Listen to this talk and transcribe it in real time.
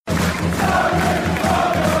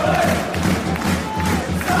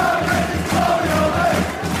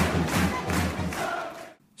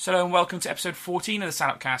So hello and welcome to episode 14 of the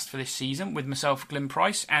Salopcast for this season with myself, Glyn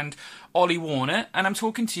Price, and Ollie Warner. And I'm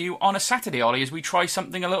talking to you on a Saturday, Ollie, as we try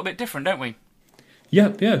something a little bit different, don't we? Yeah,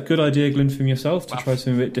 good idea, Glyn, from yourself to try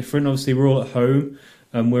something a bit different. Obviously, we're all at home,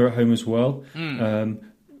 and we're at home as well.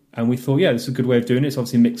 And we thought, it's a good way of doing it. It's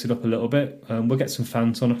obviously mix it up a little bit. We'll get some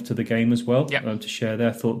fans on after the game as well to share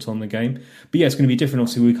their thoughts on the game. But it's going to be different.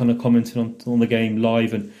 Obviously, we kind of commented on the game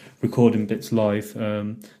live and recording bits live.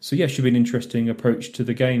 Should be an interesting approach to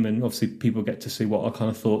the game. And obviously, people get to see what our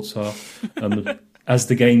kind of thoughts are as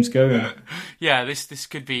the game's going. This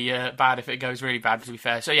could be bad if it goes really bad, to be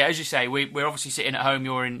fair. So as you say, we're obviously sitting at home.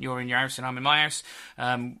 You're in your house and I'm in my house.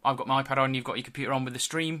 I've got my iPad on, you've got your computer on with the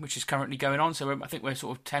stream, which is currently going on. So I think we're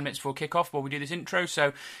sort of 10 minutes before kick-off while we do this intro.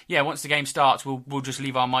 So once the game starts, we'll just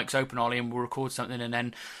leave our mics open, Ollie, and we'll record something, and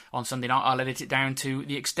then on Sunday night I'll edit it down to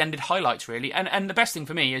the extended highlights, really. And the best thing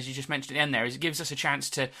for me, as you just mentioned at the end there, is it gives us a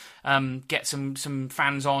chance to get some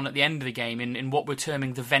fans on at the end of the game in what we're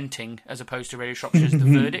terming the venting, as opposed to Radio Shropshire's the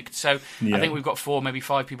verdict. So I think we've got 4, maybe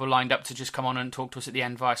 5 people lined up to just come on and talk to us at the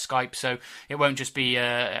end via Skype. So it won't just be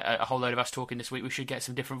a whole load of us talking this week. We should get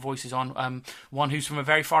some different voices on. One who's from a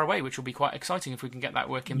very far away, which will be quite exciting if we can get that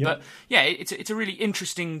working. Yep. But it's a really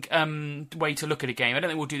interesting way to look at a game. I don't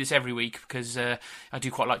think we'll do this every week because I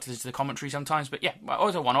do quite like to listen to the commentary sometimes. But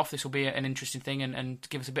as a one-off, this will be an interesting thing and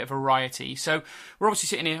give us a bit of variety. So we're obviously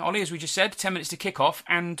sitting here, Ollie, as we just said, 10 minutes to kick off,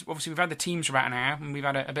 and obviously we've had the teams for about an hour, and we've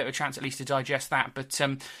had a bit of a chance at least to digest that. But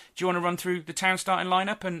do you want to run through the town starting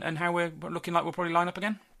lineup and how we're looking like we'll probably line up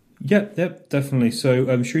again? Yep, definitely. So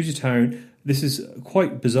Shrewsbury Town, this is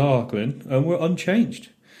quite bizarre, Glyn. We're unchanged.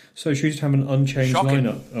 So Shrewsbury Town have an unchanged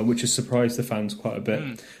lineup, which has surprised the fans quite a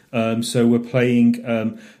bit. So we're playing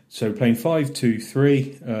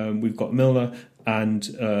 5-2-3. We've got Milner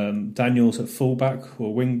and Daniels at fullback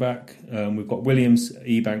or wing back. We've got Williams,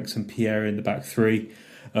 Ebanks and Pierre in the back three.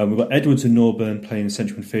 We've got Edwards and Norburn playing in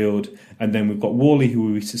central midfield, and then we've got Worley,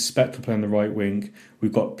 who we suspect will play on the right wing.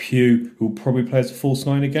 We've got Pugh, who will probably play as a false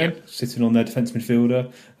nine again, sitting on their defensive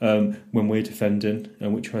midfielder when we're defending,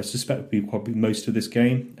 which I suspect will be probably most of this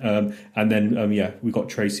game. And then we've got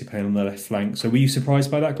Tracy playing on the left flank. So were you surprised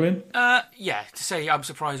by that, Glyn? To say I'm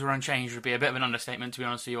surprised we're unchanged would be a bit of an understatement, to be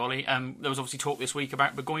honest with you, Ollie. There was obviously talk this week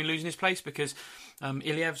about Burgoyne losing his place because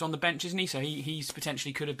Iliev's on the bench, isn't he? So he's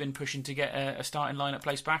potentially could have been pushing to get a starting lineup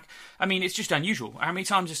place back. I mean, it's just unusual. How many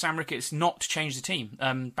times has Sam Ricketts not changed the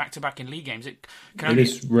team back-to-back in league games? It can only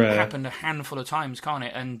happen a handful of times, can't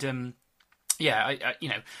it? And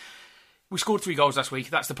we scored 3 goals last week.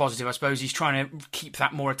 That's the positive, I suppose. He's trying to keep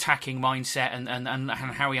that more attacking mindset and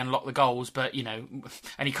how he unlocked the goals. But, and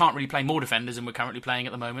he can't really play more defenders than we're currently playing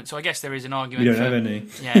at the moment. So I guess there is an argument. You don't have any.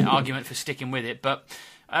 Argument for sticking with it. But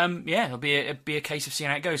it'll be a case of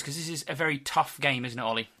seeing how it goes, because this is a very tough game, isn't it,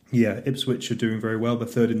 Ollie? Yeah, Ipswich are doing very well. They're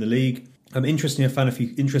third in the league. Interestingly, I found a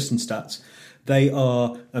few interesting stats. They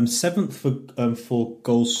are 7th for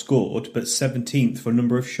goals scored, but 17th for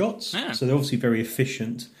number of shots. Yeah. So they're obviously very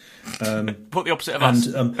efficient. But the opposite of us.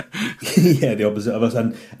 The opposite of us.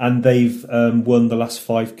 And they've won the last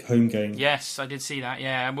 5 home games. Yes, I did see that,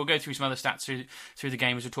 and we'll go through some other stats through the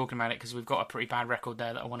game as we're talking about it, because we've got a pretty bad record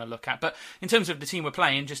there that I want to look at. But in terms of the team we're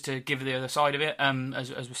playing, just to give the other side of it,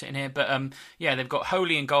 as we're sitting here, but they've got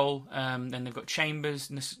Holy in goal, then they've got Chambers,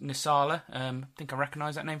 Nisala, I think I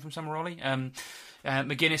recognise that name from somewhere, Ollie,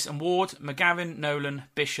 McGuinness and Ward, McGavin, Nolan,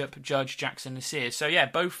 Bishop, Judge, Jackson and Sears. So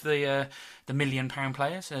both the £1 million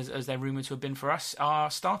players, as they're rumoured to have been for us,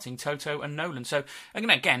 are starting, Toto and Nolan. So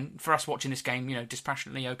again, for us watching this game,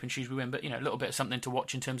 dispassionately open Shrewsbury win, but a little bit of something to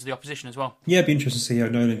watch in terms of the opposition as well. Yeah, it'd be interesting to see how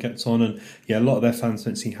Nolan gets on, and a lot of their fans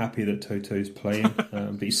don't seem happy that Toto's playing,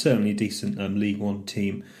 but he's certainly a decent League One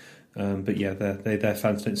team. Their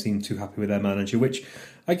fans don't seem too happy with their manager, which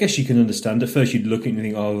I guess you can understand. At first you'd look at it and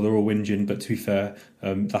think, they're all whinging, but to be fair,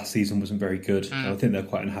 last season wasn't very good. I think they're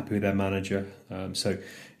quite unhappy with their manager.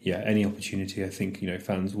 Any opportunity, I think,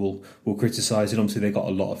 fans will criticise, and obviously they've got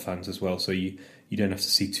a lot of fans as well, so you don't have to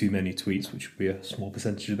see too many tweets, which would be a small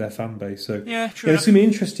percentage of their fan base. So true. It's going to be an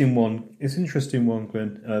interesting one. It's an interesting one,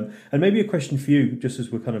 Glenn. And maybe a question for you, just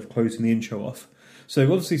as we're kind of closing the intro off. So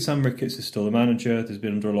obviously Sam Ricketts is still the manager. There's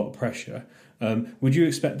been under a lot of pressure. Would you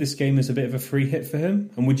expect this game as a bit of a free hit for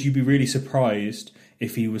him? And would you be really surprised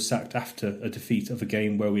if he was sacked after a defeat of a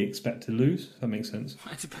game where we expect to lose. Does that make sense?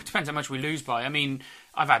 It depends how much we lose by. I mean,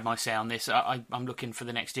 I've had my say on this. I'm looking for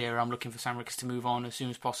the next year. I'm looking for Sam Ricketts to move on as soon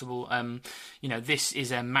as possible. This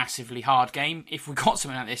is a massively hard game. If we got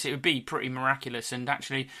something like this, it would be pretty miraculous and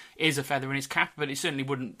actually is a feather in his cap, but it certainly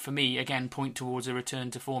wouldn't, for me, again, point towards a return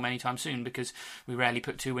to form anytime soon because we rarely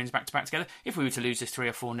put 2 wins back-to-back together. If we were to lose this 3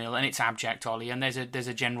 or 4-0 and it's abject, Ollie, and there's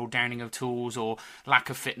a general downing of tools or lack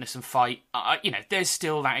of fitness and fight, there's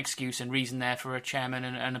still that excuse and reason there for a chairman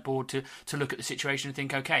and a board to look at the situation and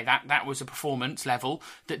think, okay, that was a performance level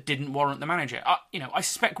that didn't warrant the manager. I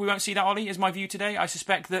suspect we won't see that, Ollie, is my view today. I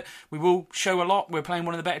suspect that we will show a lot. We're playing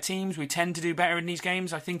one of the better teams. We tend to do better in these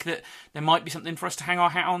games. I think that there might be something for us to hang our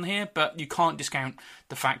hat on here, but you can't discount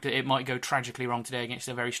the fact that it might go tragically wrong today against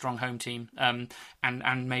a very strong home team,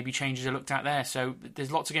 and maybe changes are looked at there. So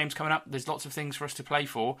there's lots of games coming up. There's lots of things for us to play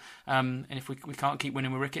for, and if we can't keep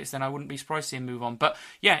winning with Ricketts, then I wouldn't be surprised to see him move on. But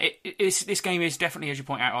yeah, this game is definitely, as you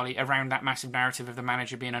point out, Ollie, around that massive narrative of the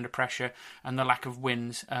manager being under pressure and the lack of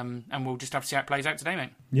wins. And we'll just have to see how it plays out today,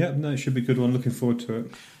 mate. Yeah, no, it should be a good one. Looking forward to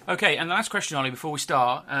it. Okay, and the last question, Ollie, before we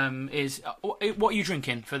start, is what are you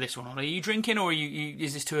drinking for this one, Ollie? Are you drinking, or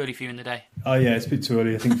is this too early for you in the day? Oh yeah, it's a bit too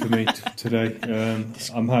early, I think, for me today.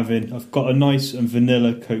 I've got a nice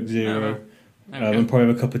vanilla Coke Zero, and probably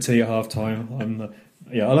have a cup of tea at half time.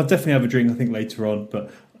 I'll definitely have a drink, I think, later on,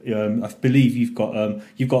 but I believe you've got a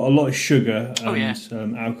lot of sugar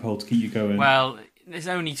and alcohol to keep you going. Well, there's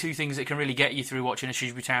only 2 things that can really get you through watching a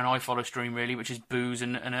Shrewsbury Town iFollow stream, really, which is booze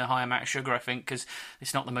and a high amount of sugar, I think, because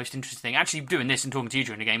it's not the most interesting thing. Actually, doing this and talking to you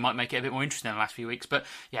during the game might make it a bit more interesting in the last few weeks. But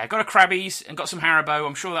yeah, I got a Krabby's and got some Haribo.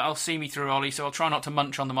 I'm sure that'll see me through, Ollie, so I'll try not to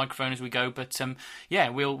munch on the microphone as we go. But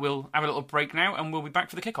we'll have a little break now and we'll be back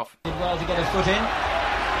for the kickoff. Did well to get his foot in.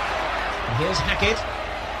 And here's Hackett.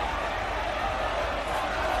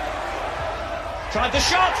 Tried the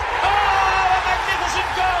shot. Oh, a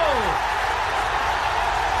magnificent goal!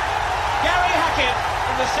 Gary Hackett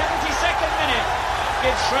in the 72nd minute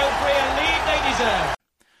gives Shrewsbury a lead they deserve.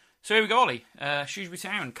 So here we go, Ollie. Shrewsbury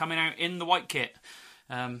Town coming out in the white kit.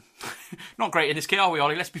 Not great in this kit, are we,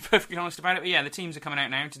 Ollie? Let's be perfectly honest about it. But yeah, the teams are coming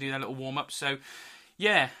out now to do their little warm-up. So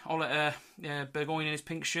yeah, Burgoyne in his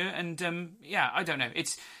pink shirt. And I don't know.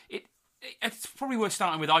 It's probably worth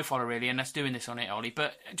starting with iFollow, really, and us doing this on it, Ollie.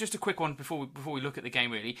 But just a quick one before we look at the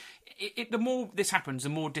game, really. The more this happens, the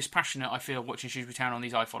more dispassionate I feel watching Shrewsbury Town on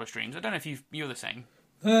these iFollow streams. I don't know if you're the same.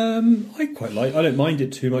 I don't mind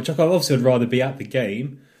it too much. Obviously, I'd rather be at the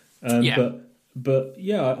game. But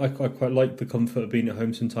yeah, I quite like the comfort of being at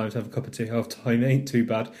home sometimes. Have a cup of tea half time, ain't too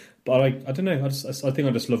bad. But I don't know. I think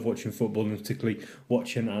I just love watching football, and particularly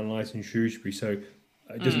watching and analysing Shrewsbury. So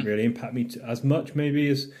it doesn't really impact me as much, maybe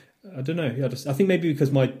as. I don't know. I think maybe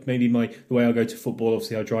because the way I go to football,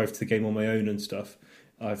 obviously I drive to the game on my own and stuff.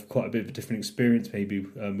 I've quite a bit of a different experience, maybe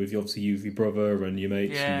with your brother and your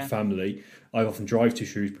mates and your family. I often drive to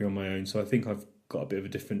Shrewsbury on my own, so I think I've got a bit of a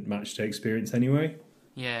different match day experience anyway.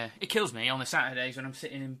 Yeah, it kills me on the Saturdays when I'm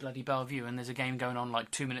sitting in bloody Bellevue and there's a game going on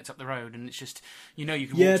like 2 minutes up the road, and it's just you can walk to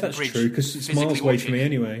the bridge. Yeah, that's true because it's miles away from me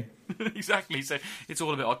anyway. Exactly, so it's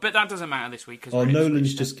all a bit odd, but that doesn't matter this week.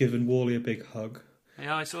 Nolan's just given Wally a big hug.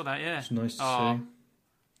 Yeah, I saw that. Yeah, it's nice to see.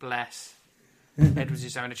 Bless. Ed was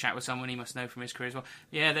just having a chat with someone he must know from his career as well.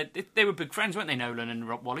 Yeah, they were big friends, weren't they, Nolan and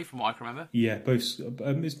Wally, from what I can remember? Yeah, both.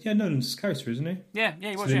 Nolan's a Scouser, isn't he? Yeah,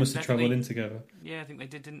 he was. So they must have travelled in together. Yeah, I think they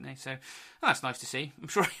did, didn't they? So that's nice to see. I'm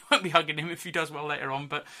sure he won't be hugging him if he does well later on.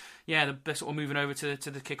 But yeah, they're sort of moving over to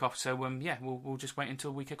the kick-off. So we'll just wait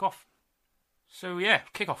until we kick off. So yeah,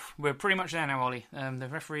 kick-off. We're pretty much there now, Ollie. The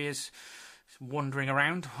referee is wandering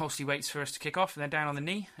around whilst he waits for us to kick off. They're down on the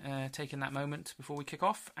knee, taking that moment before we kick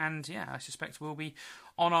off. And yeah, I suspect we'll be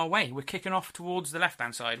on our way. We're kicking off towards the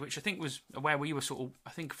left-hand side, which I think was where we were sort of, I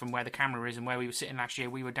think from where the camera is and where we were sitting last year,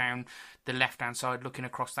 we were down the left-hand side looking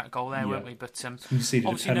across that goal there, weren't we? But we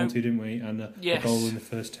conceded a penalty, didn't we? And the goal in the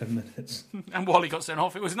first 10 minutes. And Wally got sent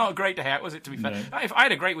off. It was not a great day out, was it, to be fair? No. I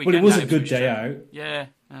had a great weekend. Well, it was a good day out. Yeah.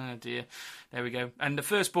 Oh, dear. There we go. And the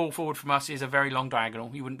first ball forward from us is a very long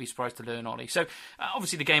diagonal. You wouldn't be surprised to learn, Ollie. So,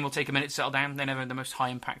 obviously, the game will take a minute to settle down. They're never the most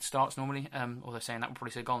high-impact starts, normally. Although saying that, we'll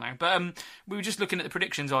probably say a goal now. But we were just looking at the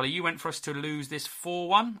predictions, Ollie. You went for us to lose this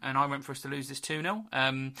 4-1, and I went for us to lose this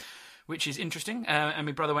 2-0. Which is interesting, and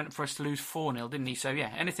my brother went for us to lose 4-0, didn't he? So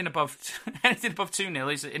yeah, anything above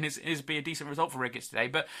 2-0 is be a decent result for Ricketts today.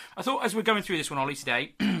 But I thought as we're going through this one, Ollie,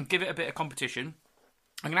 today, give it a bit of competition.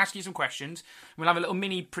 I'm going to ask you some questions. We'll have a little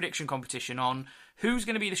mini prediction competition on who's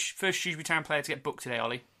going to be the first Shrewsbury Town player to get booked today,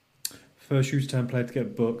 Ollie. First Shrewsbury Town player to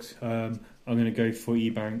get booked. I'm going to go for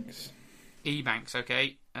Ebanks. Ebanks,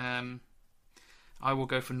 okay. I will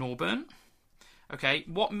go for Norburn. Okay,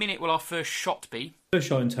 what minute will our first shot be? First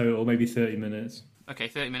shot in total, maybe 30 minutes. Okay,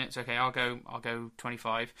 30 minutes. Okay, I'll go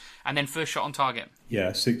 25, and then first shot on target.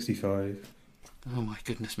 Yeah, 65. Oh my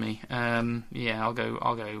goodness me. Yeah, I'll go.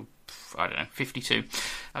 I don't know, 52.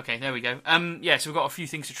 Okay, there we go. Yeah, so we've got a few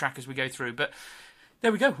things to track as we go through, but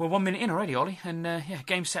there we go. We're 1 minute in already, Ollie, and yeah,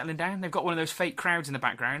 game's settling down. They've got one of those fake crowds in the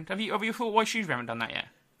background. Have you thought why Shrewsbury haven't done that yet?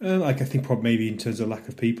 I think probably maybe in terms of lack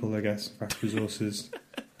of people, I guess, lack of resources.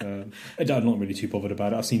 I'm not really too bothered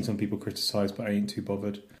about it. I've seen some people criticise, but I ain't too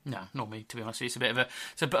bothered. No, not me, to be honest. It's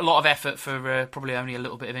a lot of effort for probably only a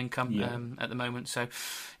little bit of income at the moment. So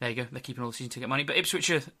there you go. They're keeping all the season ticket money. But Ipswich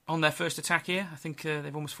are on their first attack here. I think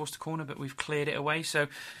they've almost forced a corner, but we've cleared it away. So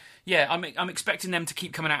yeah, I'm expecting them to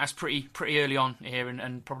keep coming at us pretty early on here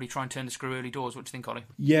and probably try and turn the screw early doors. What do you think, Ollie?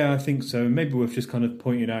 Yeah, I think so. Maybe we've just kind of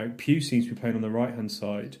pointed out Pugh seems to be playing on the right-hand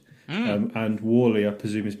side. And Worley, I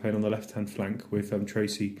presume, is playing on the left-hand flank with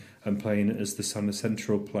Tracy playing as the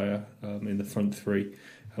central player in the front three,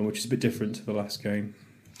 which is a bit different to the last game.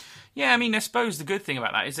 Yeah, I mean, I suppose the good thing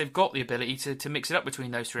about that is they've got the ability to mix it up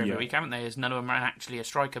between those three every week, haven't they? As none of them are actually a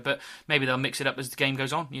striker, but maybe they'll mix it up as the game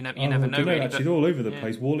goes on. You never know. Really, actually, they're all over the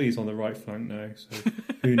place. Worley is on the right flank now, so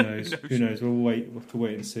who knows? Who knows? We'll have to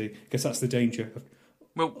wait and see. I guess that's the danger.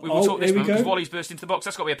 Well, we will talk this one because Wally's burst into the box.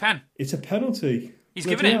 That's got to be a pen. It's a penalty. He's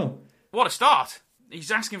given it. What a start.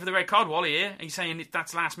 He's asking for the red card, Wally, here. He's saying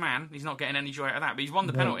that's last man. He's not getting any joy out of that, but he's won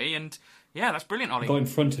the penalty, and yeah, that's brilliant, Ollie. Got in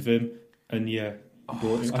front of him, and I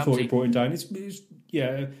thought he brought him down. It's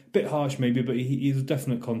a bit harsh maybe, but he's a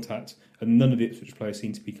definite contact, and none of the Ipswich players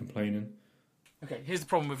seem to be complaining. Okay, here's the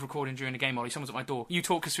problem with recording during the game, Ollie. Someone's at my door. You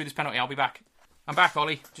talk us through this penalty, I'll be back. I'm back,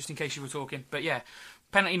 Ollie, just in case you were talking. But yeah,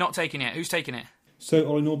 penalty not taken yet. Who's taking it? So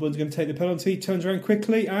Ollie Norburn's going to take the penalty, turns around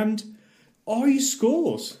quickly, and he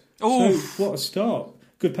scores. Oh, so what a start.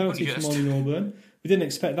 Good penalty from Ollie Norburn. We didn't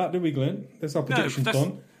expect that, did we, Glenn? There's our predictions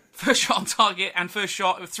gone. First shot on target and first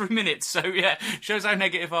shot of 3 minutes. So, yeah, shows how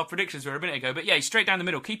negative our predictions were a minute ago. But, yeah, he's straight down the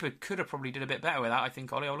middle. Keeper could have probably did a bit better with that, I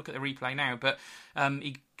think, Ollie. I'll look at the replay now. But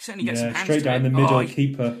he certainly gets some hands straight down the middle,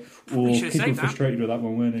 keeper. Keeper frustrated with that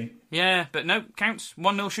one, weren't he? Yeah, but no, counts.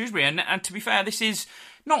 1-0 Shrewsbury. And to be fair, this is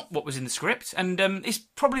not what was in the script. And it's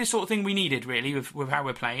probably the sort of thing we needed, really, with how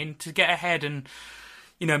we're playing, to get ahead and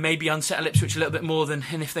maybe unsettle Ipswich a little bit more than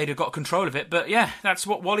if they'd have got control of it. But yeah, that's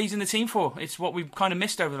what Wally's in the team for. It's what we've kind of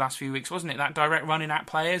missed over the last few weeks, wasn't it? That direct running at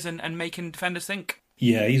players and making defenders think.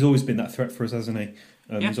 Yeah, he's always been that threat for us, hasn't he?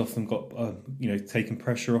 He's often got, taken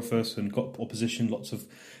pressure off us and got opposition, lots of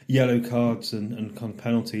yellow cards and kind of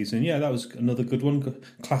penalties. And yeah, that was another good one.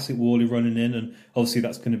 Classic Worley running in, and obviously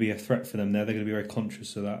that's going to be a threat for them there. They're going to be very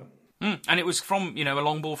conscious of that. And it was from, a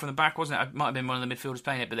long ball from the back, wasn't it? It might have been one of the midfielders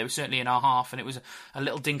playing it, but they were certainly in our half, and it was a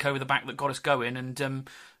little dink over the back that got us going, and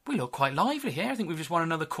we look quite lively here. I think we've just won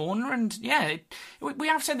another corner, and yeah, we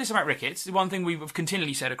have said this about Ricketts. The one thing we've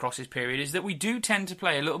continually said across this period is that we do tend to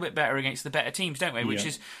play a little bit better against the better teams, don't we? Which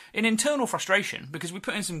is an internal frustration, because we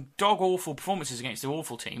put in some dog-awful performances against the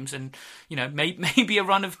awful teams, and, maybe a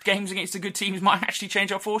run of games against the good teams might actually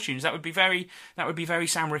change our fortunes. That would be very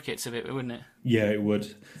Sam Ricketts of it, wouldn't it? Yeah, it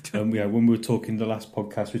would. When we were talking the last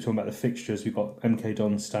podcast, we were talking about the fixtures. We've got MK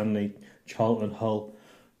Dons, Stanley, Charlton, Hull,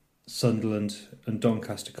 Sunderland and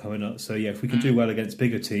Doncaster coming up. So yeah, if we can do well against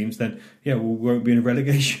bigger teams, then yeah, we won't be in a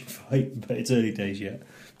relegation fight, but it's early days yet.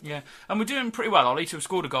 Yeah, and we're doing pretty well, Ollie, to have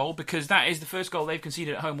scored a goal, because that is the first goal they've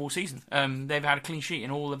conceded at home all season. They've had a clean sheet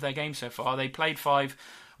in all of their games so far. They played 5,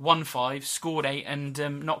 won 5, scored 8,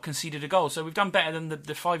 and not conceded a goal. So we've done better than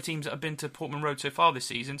the 5 teams that have been to Portman Road so far this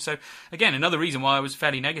season. So again, another reason why I was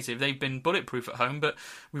fairly negative. They've been bulletproof at home, but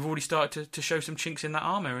we've already started to show some chinks in that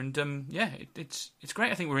armour. And it's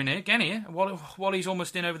great. I think we're in here again here. Wally's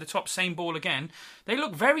almost in over the top. Same ball again. They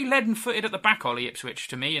look very leaden-footed at the back, Ollie, Ipswich,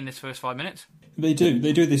 to me in this first 5 minutes. They do.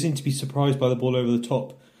 They seem to be surprised by the ball over the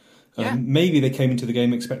top. Maybe they came into the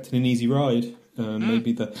game expecting an easy ride.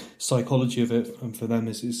 Maybe the psychology of it for them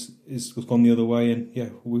is gone the other way, and yeah,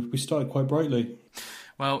 we started quite brightly.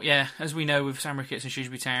 Well, yeah, as we know with Sam Ricketts and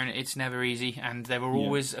Shrewsbury Town, it's never easy, and there were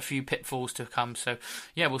always a few pitfalls to come. So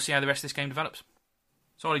yeah, we'll see how the rest of this game develops.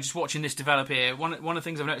 So, Ollie, just watching this develop here, one of the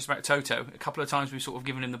things I've noticed about Toto, a couple of times we've sort of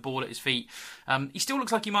given him the ball at his feet, he still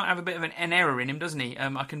looks like he might have a bit of an error in him, doesn't he?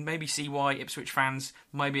 I can maybe see why Ipswich fans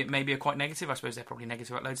maybe are quite negative. I suppose they're probably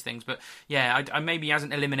negative about loads of things, but yeah, I maybe he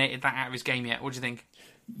hasn't eliminated that out of his game yet. What do you think?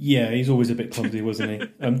 Yeah, he's always a bit clumsy, wasn't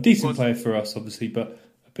he? Decent player for us, obviously, but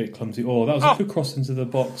a bit clumsy. Oh, that was a good cross into the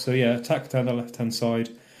box. So yeah, attack down the left-hand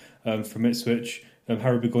side from Ipswich.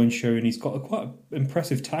 Harry Burgoyne showing he's got a quite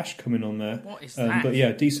impressive tash coming on there. What is that? But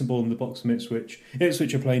yeah, decent ball in the box from Ipswich.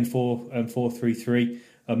 Ipswich are playing 4-3-3.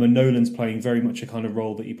 And Nolan's playing very much a kind of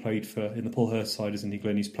role that he played for in the Paul Hurst side, isn't he,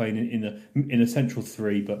 Glenn? He's playing in a central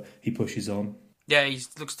three, but he pushes on. Yeah, he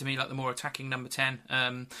looks to me like the more attacking number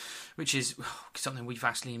 10, which is something we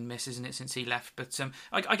vastly miss, isn't it, since he left? But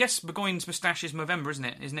I guess Burgoyne's moustache is Movember, isn't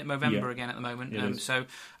it? Isn't it Movember again at the moment? So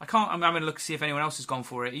I'm having a look to see if anyone else has gone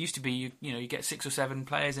for it. It used to be you get 6 or 7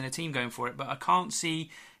 players in a team going for it, but I can't see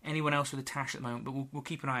anyone else with a tash at the moment. But we'll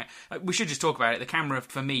keep an eye out. We should just talk about it. The camera,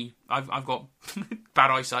 for me, I've got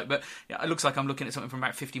bad eyesight, but it looks like I'm looking at something from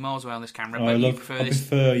about 50 miles away on this camera. But I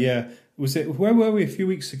prefer, yeah. Was it? Where were we a few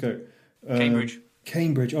weeks ago?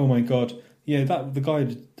 Cambridge. Oh my god. Yeah, the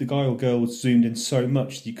guy or girl was zoomed in so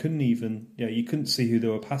much you couldn't see who they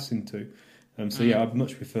were passing to. Yeah, I'd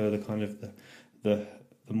much prefer the kind of the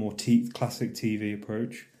more classic TV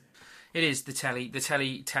approach. It is the telly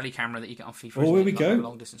camera that you get on FIFA. Oh, here we go.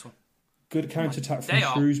 Long distance one. Good counter attack from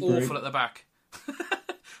Shrewsbury. They are awful at the back.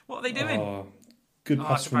 What are they doing? Good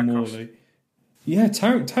pass from Morley. Yeah,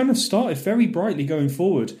 Town have started very brightly going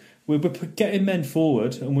forward. We're getting men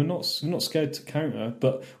forward, and we're not scared to counter,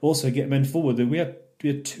 but also get men forward. We had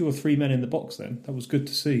 2 or 3 men in the box then. That was good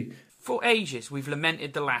to see. For ages, we've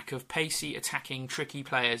lamented the lack of pacey, attacking, tricky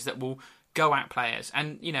players that will go at players.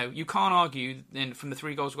 And, you can't argue from the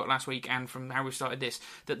 3 goals we got last week and from how we started this,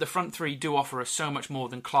 that the front 3 do offer us so much more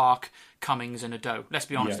than Clark, Cummings and Ado. Let's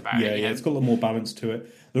be honest about it. Yeah, it's got a lot more balance to it.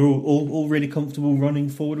 They're all really comfortable running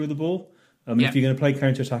forward with the ball. If you're going to play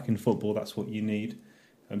counter-attack in football, that's what you need.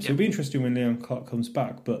 It'll be interesting when Leon Clark comes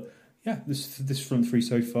back. But yeah, this front 3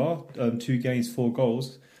 so far, 2 games, 4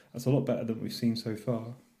 goals. That's a lot better than we've seen so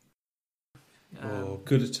far.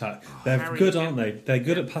 Good attack. They're good, aren't they? They're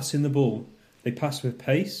good at passing the ball. They pass with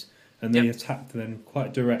pace and they attack then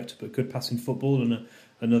quite direct, but good passing football, and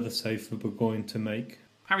another save for Burgoyne to make.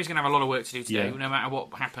 Harry's going to have a lot of work to do today, no matter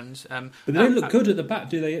what happens. But they don't look good at the back,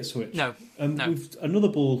 do they, Ipswich? No. With another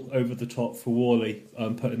ball over the top for Worley,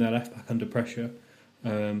 putting their left back under pressure.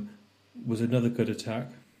 Was another good attack.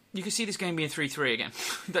 You can see this game being 3-3 again.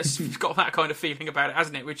 That's got that kind of feeling about it,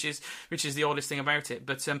 hasn't it? Which is the oddest thing about it.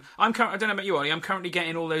 But I don't know about you, Ollie. I'm currently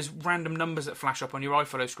getting all those random numbers that flash up on your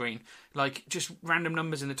iFollow screen, like just random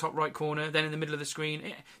numbers in the top right corner, then in the middle of the screen.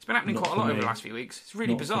 It's been happening quite a lot over the last few weeks. It's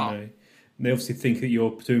really bizarre. They obviously think that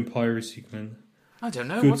you're doing piracy, Glenn. I don't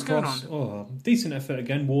know what's going on. Oh, decent effort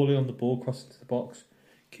again. Worley on the ball, cross into the box,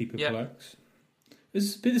 keeper collects.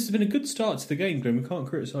 This has been a good start to the game, Glenn. We can't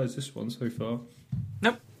criticise this one so far.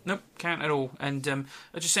 Nope, can't at all. And I'm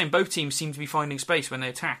just saying, both teams seem to be finding space when they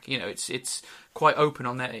attack. It's quite open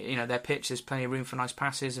on their pitch. There's plenty of room for nice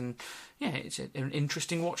passes, and it's an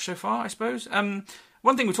interesting watch so far, I suppose.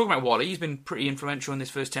 One thing we're talking about, Wally, he's been pretty influential in this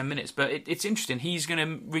first 10 minutes, but it's interesting. He's going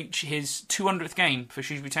to reach his 200th game for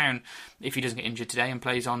Shrewsbury Town if he doesn't get injured today and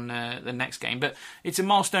plays on the next game. But it's a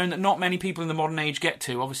milestone that not many people in the modern age get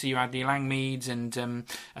to. Obviously, you had the Langmeads and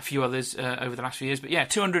a few others over the last few years. But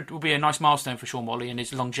 200 will be a nice milestone for Sean Wally and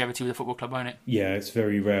his longevity with the football club, won't it? Yeah, it's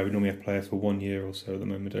very rare. We normally have players for 1 year or so at the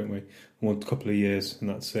moment, don't we? One couple of years, and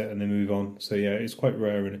that's it, and they move on. So it's quite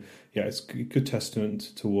rare, and it's a good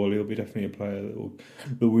testament to Wally. He'll be definitely a player that will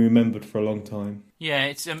be remembered for a long time. Yeah,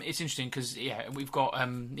 it's interesting because we've got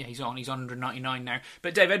he's on 199 now,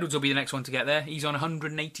 but Dave Edwards will be the next one to get there. He's on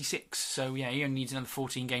 186, so he only needs another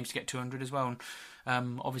 14 games to get 200 as well. And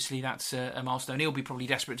obviously that's a milestone he'll be probably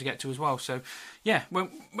desperate to get to as well. So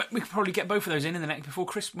we could probably get both of those in the next before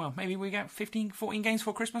Christmas. Well, maybe we get 15, 14 games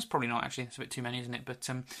before Christmas. Probably not, actually. It's a bit too many, isn't it? But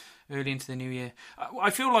early into the new year,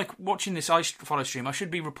 I feel like watching this iFollow stream, I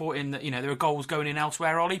should be reporting that there are goals going in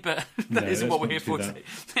elsewhere, Ollie, but that isn't what we're here for today.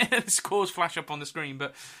 The scores flash up on the screen,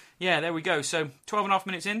 but there we go. So 12.5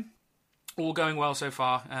 minutes in, all going well so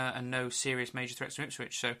far, and no serious major threats to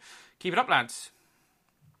Ipswich. So keep it up, lads.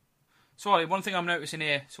 So, Ollie, one thing I'm noticing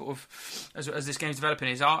here, sort of, as this game's developing,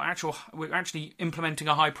 is we're actually implementing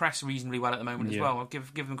a high press reasonably well at the moment as well. I'll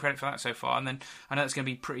give them credit for that so far. And then I know it's going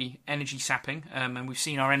to be pretty energy sapping, and we've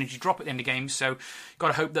seen our energy drop at the end of games. So, got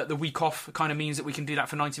to hope that the week off kind of means that we can do that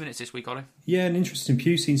for 90 minutes this week, Ollie. Yeah, and interesting.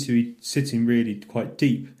 Pugh seems to be sitting really quite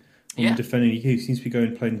deep on the defending. He seems to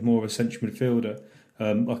be playing more of a central midfielder,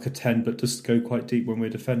 like a 10, but does go quite deep when we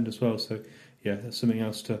defend as well. So, that's something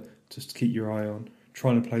else to just keep your eye on.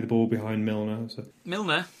 Trying to play the ball behind Milner. So.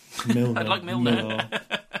 Milner? I'd like Milner.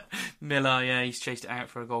 Miller, he's chased it out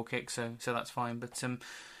for a goal kick, so that's fine. But and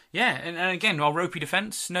again, our ropey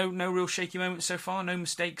defence, no real shaky moments so far, no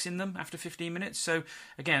mistakes in them after 15 minutes. So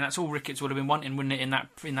again, that's all Ricketts would have been wanting, wouldn't it, in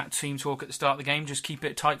that team talk at the start of the game? Just keep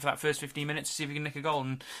it tight for that first 15 minutes to see if he can nick a goal,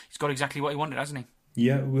 and he's got exactly what he wanted, hasn't he?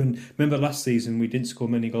 Yeah, remember last season we didn't score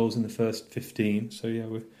many goals in the first 15, so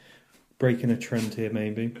we're breaking a trend here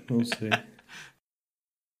maybe. We'll see.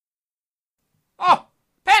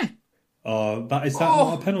 Pen! That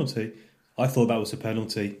not a penalty? I thought that was a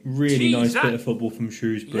penalty. Really nice bit of football from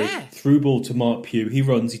Shrewsbury. Yeah. Through ball to Mark Pugh. He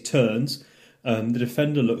runs, he turns. The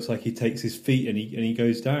defender looks like he takes his feet and he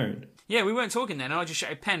goes down. Yeah, we weren't talking then, and I just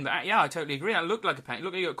shouted pen, but yeah, I totally agree. That looked like a pen. It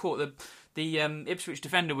looked like he got caught. The Ipswich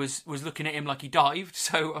defender was looking at him like he dived,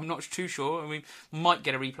 so I'm not too sure. We might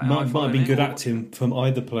get a replay. Might have been good acting from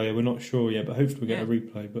either player. We're not sure yet, but hopefully we get a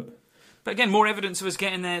replay. But again, more evidence of us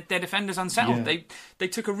getting their defenders unsettled. Yeah. They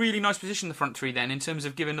took a really nice position in the front three then, in terms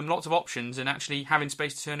of giving them lots of options and actually having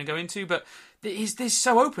space to turn and go into. But there's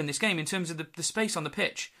so open, this game, in terms of the space on the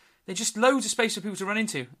pitch. There's just loads of space for people to run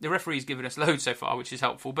into. The referee's given us loads so far, which is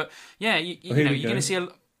helpful. But yeah, you're going to see a...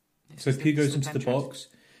 So Pugh goes into the box.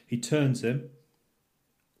 He turns him.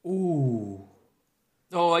 Ooh.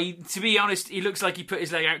 Oh, to be honest, he looks like he put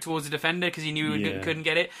his leg out towards the defender because he knew he couldn't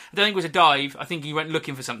get it. I don't think it was a dive. I think he went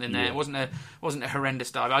looking for something there. It wasn't a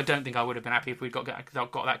horrendous dive. I don't think I would have been happy if we'd got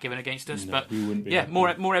that given against us. No, but we wouldn't be happy.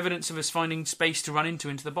 more evidence of us finding space to run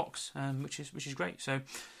into the box, which is great. So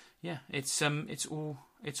yeah, it's all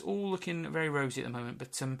looking very rosy at the moment.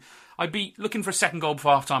 But I'd be looking for a second goal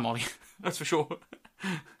before half time, Ollie. That's for sure.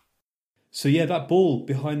 So yeah, that ball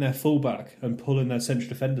behind their fullback and pulling their central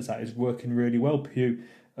defenders out is working really well. Pugh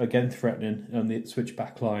again threatening the switch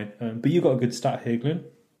back line. But you got a good stat here, Glenn.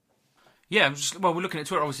 Yeah, we're looking at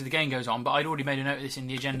Twitter. Obviously, the game goes on, but I'd already made a note of this in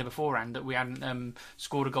the agenda beforehand that we hadn't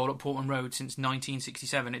scored a goal at Portman Road since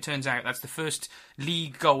 1967. It turns out that's the first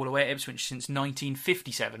league goal away at Ipswich since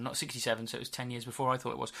 1957, not 67. So it was 10 years before I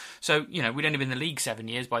thought it was. So we'd only been in the league 7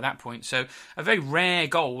 years by that point. So a very rare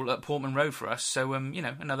goal at Portman Road for us. So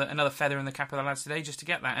another feather in the cap of the lads today just to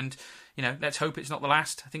get that. And let's hope it's not the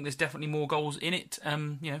last. I think there's definitely more goals in it.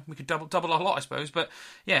 We could double our lot, I suppose. But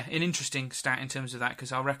yeah, an interesting stat in terms of that,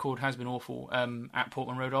 because our record has been awful at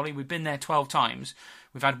Portman Road, Ollie. We've been there 12 times.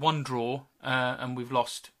 We've had one draw and we've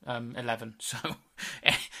lost 11. So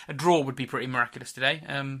a draw would be pretty miraculous today.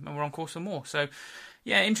 And we're on course for more. So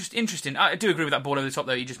yeah, interesting. I do agree with that ball over the top,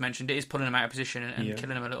 though, you just mentioned. It is pulling them out of position and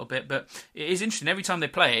killing them a little bit. But it is interesting. Every time they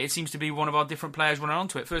play it, it seems to be one of our different players running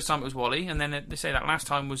onto it. First time it was Wally, and then they say that last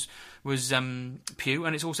time was Pugh,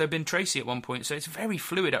 and it's also been Tracy at one point. So it's very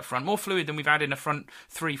fluid up front, more fluid than we've had in a front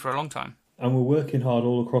three for a long time. And we're working hard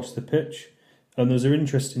all across the pitch. And there's an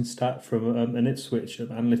interesting stat from an Ipswich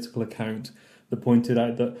analytical account that pointed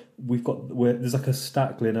out that there's like a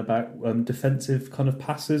stat, Glyn, about defensive kind of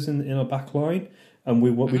passes in our back line. And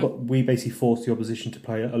we basically forced the opposition to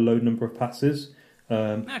play a low number of passes.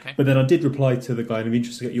 Okay. But then I did reply to the guy, and I'm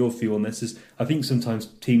interested to get your view on this, is I think sometimes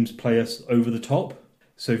teams play us over the top.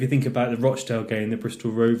 So if you think about the Rochdale game, the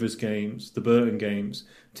Bristol Rovers games, the Burton games,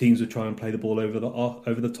 teams would try and play the ball over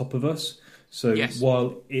the top of us. So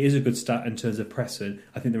while it is a good stat in terms of pressing,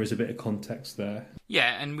 I think there is a bit of context there.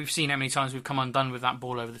 Yeah, and we've seen how many times we've come undone with that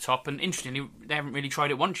ball over the top. And interestingly, they haven't really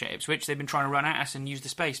tried it once yet, Ipswich. They've been trying to run at us and use the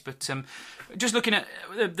space. But just looking at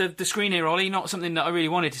the screen here, Ollie, not something that I really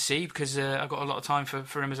wanted to see because I've got a lot of time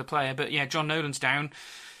for him as a player. But yeah, John Nolan's down,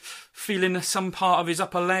 feeling some part of his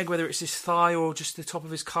upper leg, whether it's his thigh or just the top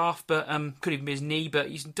of his calf, but could even be his knee, but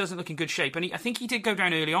he doesn't look in good shape. And I think he did go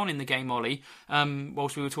down early on in the game, Ollie,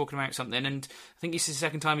 whilst we were talking about something, and I think this is the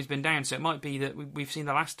second time he's been down, so it might be that we've seen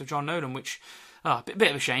the last of John Nolan, which... a bit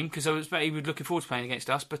of a shame, because I was looking forward to playing against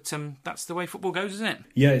us, but that's the way football goes, isn't it?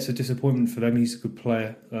 Yeah, it's a disappointment for them. He's a good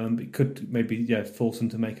player. It could maybe force them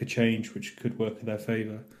to make a change, which could work in their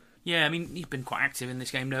favour. Yeah, I mean, he's been quite active in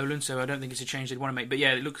this game, Nolan, so I don't think it's a change they'd want to make. But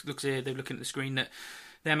yeah, it looks here, they're looking at the screen that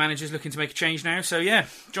their manager's looking to make a change now. So yeah,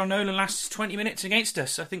 John Nolan lasts 20 minutes against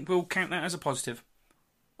us. I think we'll count that as a positive.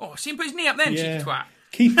 Oh, see him put his knee up then, cheeky twat.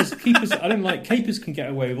 Keepers. I don't like keepers. Can get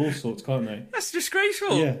away with all sorts, can't they? That's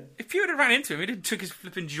disgraceful. Yeah. If Pugh had ran into him, he'd have took his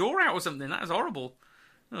flipping jaw out or something. That was horrible.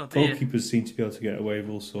 Oh dear. Goalkeepers seem to be able to get away with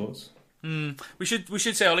all sorts. We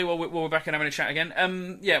should say, Ollie, while we're back and having a chat again.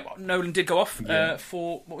 Nolan did go off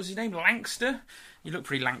for, what was his name, Langster. He looked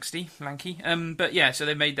pretty lanky. But yeah, so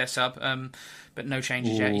they made their sub, but no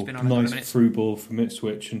changes yet. He's been on a couple of minutes. Nice through ball from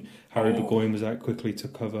Ipswich, and Harry Burgoyne was out quickly to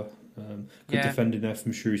cover. Good defending there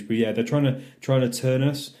from Shrewsbury. Yeah, they're trying to turn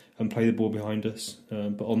us and play the ball behind us,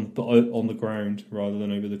 but on the ground rather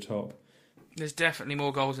than over the top. There's definitely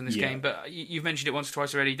more goals in this game, but you've mentioned it once or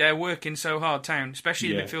twice already. They're working so hard, Town,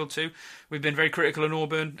 especially the midfield too. We've been very critical of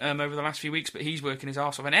Auburn over the last few weeks, but he's working his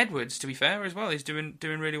arse off. And Edwards, to be fair, as well, he's doing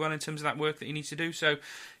really well in terms of that work that he needs to do. So,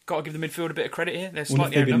 got to give the midfield a bit of credit here. They're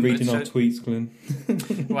slightly outnumbered. They've been reading our tweets,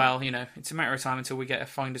 Glenn. Well, it's a matter of time until we get a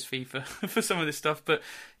finder's fee for some of this stuff. But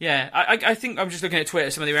yeah, I think I'm just looking at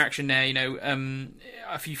Twitter, some of the reaction there.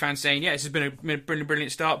 A few fans saying, this has been a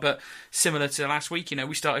brilliant start, but similar to last week.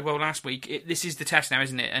 We started well last week. this is the test now,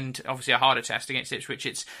 isn't it? And obviously a harder test against Ipswich.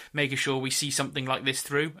 It's making sure we see something like this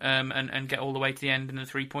through and get all the way to the end and the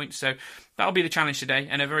 3 points. So that'll be the challenge today,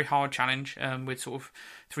 and a very hard challenge with sort of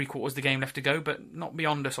 3/4 of the game left to go, but not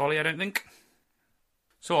beyond us, Ollie, I don't think.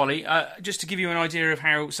 So, Ollie, just to give you an idea of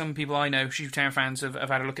how some people I know, Shrewsbury Town fans, have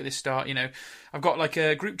had a look at this start, I've got like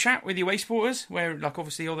a group chat with the away supporters where, like,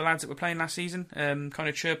 obviously all the lads that were playing last season kind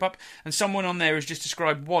of chirp up, and someone on there has just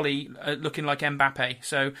described Wally looking like Mbappe.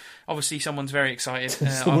 So, obviously, someone's very excited.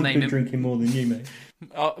 Someone's been drinking more than you, mate.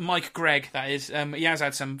 Mike Gregg, that is. He has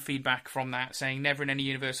had some feedback from that, saying never in any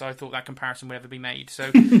universe I thought that comparison would ever be made. So,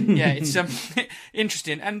 yeah, it's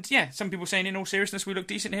interesting. And, yeah, some people saying in all seriousness we look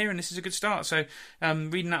decent here and this is a good start. So,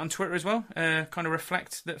 reading that on Twitter as well kind of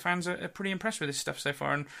reflect that fans are pretty impressed with this stuff so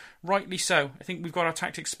far, and rightly so. I think we've got our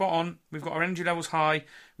tactics spot on, we've got our energy levels high,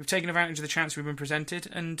 we've taken advantage of the chance we've been presented,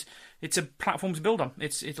 and it's a platform to build on.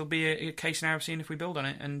 It'll be a case now of seeing if we build on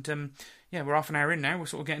it, and yeah, we're half an hour in now, we're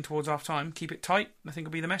sort of getting towards half time. Keep it tight, I think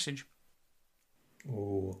will be the message.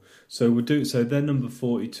 Oh, so we'll do. So they're number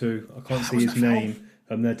 42. I can't see his name.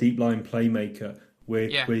 Their deep line playmaker.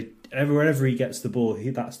 Wherever he gets the ball,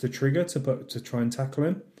 that's the trigger to try and tackle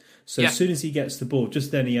him. So as soon as he gets the ball,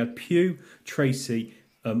 just then he had Pugh, Tracy,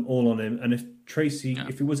 all on him, and if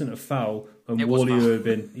it wasn't a foul, Wally would have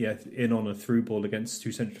been in on a through ball against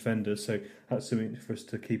two central defenders. So that's something for us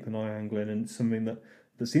to keep an eye angling, and something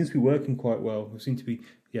that seems to be working quite well. We seem to be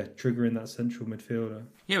triggering that central midfielder.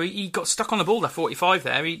 Yeah, he got stuck on the ball there, 45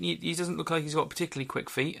 there. He doesn't look like he's got particularly quick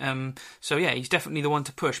feet. So yeah, he's definitely the one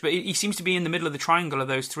to push. But he seems to be in the middle of the triangle of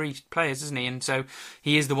those three players, isn't he? And so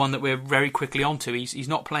he is the one that we're very quickly onto. He's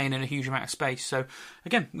not playing in a huge amount of space. So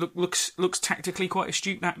again, looks tactically quite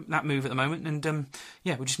astute, that move at the moment. And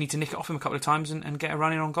we just need to nick it off him a couple of times and get a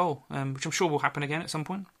run in on goal, which I'm sure will happen again at some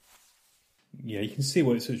point. Yeah, you can see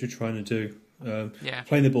what it's actually trying to do.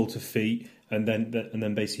 Playing the ball to feet and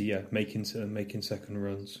then basically making second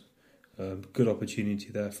runs. Good opportunity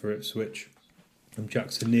there for Ipswich.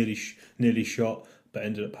 Jackson nearly shot, but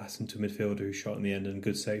ended up passing to a midfielder who shot in the end, and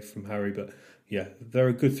good save from Harry. But yeah, they're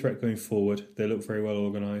a good threat going forward. They look very well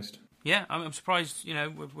organised. Yeah, I'm surprised,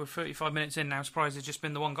 we're 35 minutes in now, I'm surprised there's just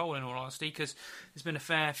been the one goal in all honesty, because there's been a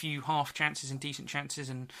fair few half chances and decent chances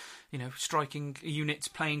and, striking units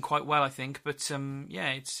playing quite well, I think. But,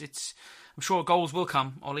 it's I'm sure goals will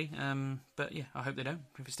come, Ollie, but yeah, I hope they don't.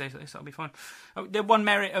 If it stays like this, that'll be fine. The one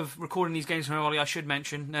merit of recording these games from Ollie, I should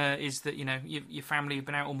mention, is that, your family have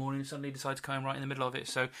been out all morning and suddenly decide to come right in the middle of it,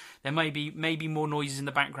 so there may be more noises in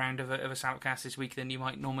the background of a Salopcast this week than you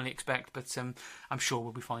might normally expect, but I'm sure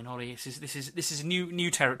we'll be fine, Ollie. This is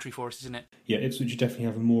new territory for us, isn't it? Yeah, Ipswich are definitely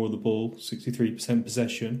having more of the ball, 63%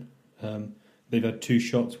 possession. They've had 2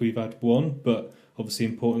 shots, we've had 1, but obviously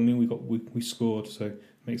importantly we scored, so it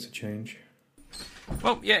makes a change.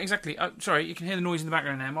 Well, yeah, exactly. Sorry, you can hear the noise in the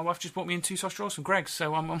background now. My wife just brought me in 2 sausage rolls from Greggs,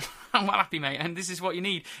 so I'm well happy, mate. And this is what you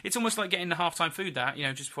need. It's almost like getting the half-time food, that,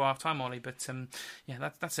 just before half-time, Ollie. But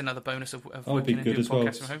that's another bonus of working and doing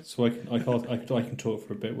podcasts from home. So I can talk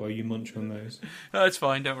for a bit while you munch on those. No, it's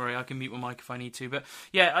fine. Don't worry. I can mute my mic if I need to. But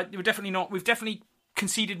yeah, we're definitely not. We've definitely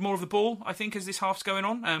conceded more of the ball, I think, as this half's going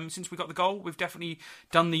on. Since we got the goal, we've definitely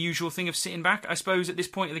done the usual thing of sitting back. I suppose at this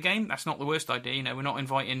point of the game, that's not the worst idea. We're not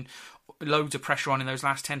inviting loads of pressure on in those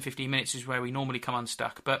last 10-15 minutes, is where we normally come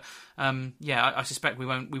unstuck. But I suspect we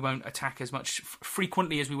won't attack as much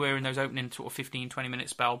frequently as we were in those opening sort of 15-20 minute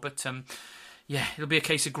spell. But it'll be a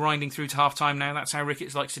case of grinding through to half time now. That's how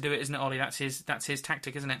Ricketts likes to do it, isn't it, Ollie? That's his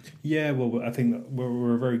tactic, isn't it? Yeah, well, I think that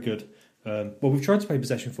we're very good. We've tried to play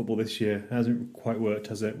possession football this year. It hasn't quite worked,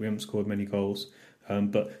 has it? We haven't scored many goals.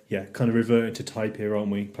 But yeah, kind of reverting to type here,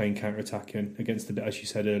 aren't we? Playing counter-attacking against as you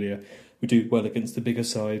said earlier, we do well against the bigger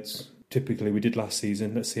sides. Typically, we did last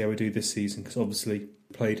season. Let's see how we do this season, because obviously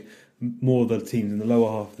played more of the teams in the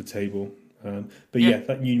lower half of the table.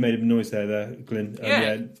 That you made a noise there, Glyn.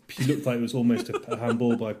 It looked like it was almost a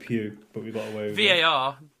handball by Pugh, but we got away with it.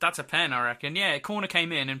 VAR, that's a pen, I reckon. Yeah, a corner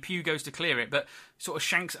came in and Pugh goes to clear it, but sort of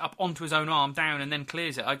shanks it up onto his own arm down and then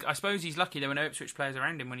clears it. I suppose he's lucky there were no Ipswich players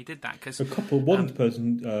around him when he did that. Cause, one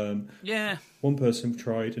person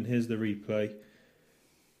tried, and here's the replay.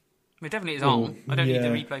 Well, definitely his arm. I don't need the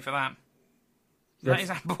replay for that. That is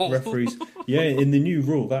handball. Referees, in the new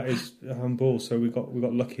rule, that is a handball. So we got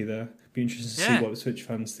lucky there. Be interested to see what the Switch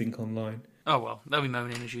fans think online. Oh well, they'll be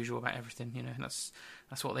moaning as usual about everything. That's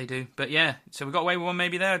what they do. But yeah, so we got away with one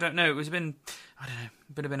maybe there. I don't know. It would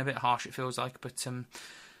have been a bit harsh. It feels like, but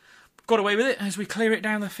got away with it as we clear it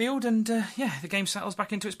down the field, and the game settles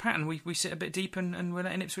back into its pattern. We sit a bit deep, and we're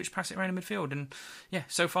letting Ipswich pass it around the midfield, and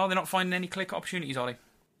so far they're not finding any clear opportunities, Ollie.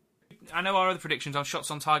 I know our other predictions on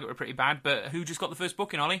shots on target were pretty bad, but who just got the first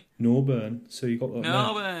booking, Ollie? Norburn. So you got that.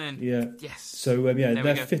 Norburn. Yeah. Yes. So their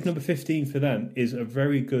number 15 for them is a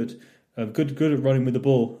very good at running with the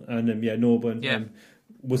ball, and Norburn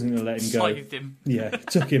wasn't going to let him go. Saved him. Yeah,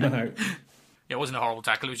 took him out. It wasn't a horrible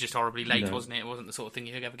tackle, it was just horribly late, wasn't it? It wasn't the sort of thing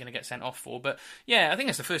you're ever going to get sent off for. But yeah, I think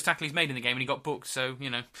that's the first tackle he's made in the game and he got booked, so,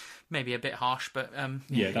 maybe a bit harsh, but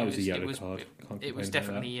that was a yellow card. It was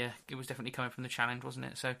definitely coming from the challenge, wasn't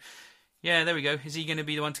it? So yeah, there we go. Is he going to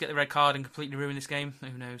be the one to get the red card and completely ruin this game?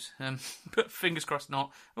 Who knows? But fingers crossed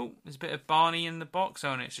not. Oh, there's a bit of Barney in the box.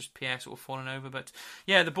 Oh, no, it's just Pierre sort of falling over. But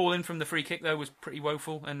yeah, the ball in from the free kick, though, was pretty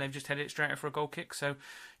woeful, and they've just headed it straight out for a goal kick. So,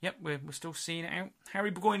 yep, we're still seeing it out.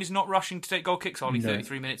 Harry Burgoyne is not rushing to take goal kicks, Ollie,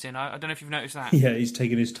 33 minutes in. I don't know if you've noticed that. Yeah, he's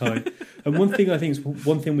taking his time. And one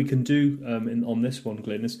thing we can do on this one,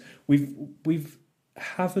 Glenn, is we've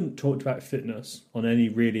haven't talked about fitness on any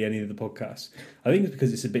of the podcasts. I think it's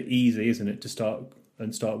because it's a bit easy, isn't it, to start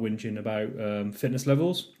whinging about fitness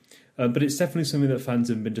levels. But it's definitely something that fans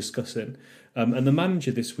have been discussing. And the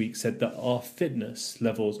manager this week said that our fitness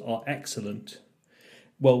levels are excellent.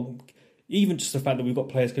 Well, even just the fact that we've got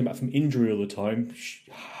players coming back from injury all the time,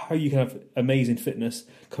 how you can have amazing fitness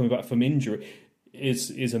coming back from injury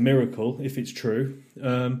is a miracle if it's true.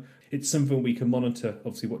 It's something we can monitor,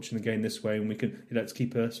 obviously watching the game this way, and we can let's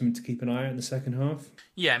keep something to keep an eye out in the second half.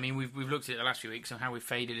 Yeah, I mean we've looked at it the last few weeks and how we've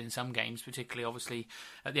faded in some games, particularly obviously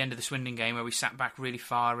at the end of the Swindon game where we sat back really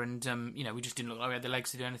far and we just didn't look like we had the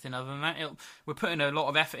legs to do anything other than that. We're putting a lot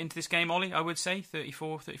of effort into this game, Ollie. I would say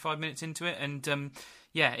 35 minutes into it, and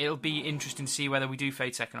it'll be interesting to see whether we do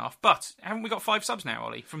fade second half. But haven't we got 5 subs now,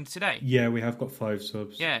 Ollie, from today? Yeah, we have got 5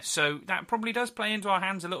 subs. Yeah, so that probably does play into our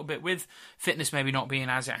hands a little bit with fitness maybe not being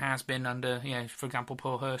as it has been under, for example,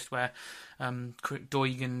 Paul Hurst, where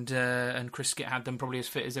Doig and Chris Skitt had them probably as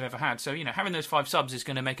fit as they've ever had. So, having those 5 subs is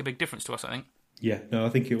going to make a big difference to us, I think. Yeah, no, I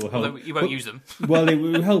think it will help. Although you won't use them. Well, it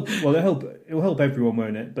will help. Well, it will help everyone,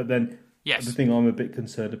 won't it? But then yes. The thing I'm a bit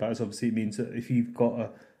concerned about is obviously it means that if you've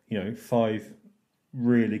got 5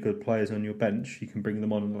 really good players on your bench, you can bring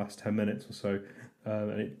them on in the last 10 minutes or so,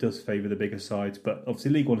 and it does favour the bigger sides. But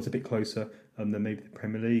obviously League One is a bit closer than maybe the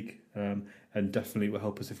Premier League, and definitely will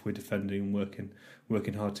help us if we're defending and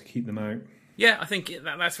working hard to keep them out. Yeah, I think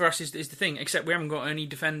that's for us is the thing, except we haven't got any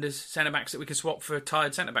defenders, centre-backs that we can swap for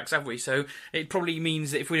tired centre-backs, have we? So it probably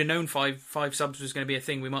means that if we'd have known five subs was going to be a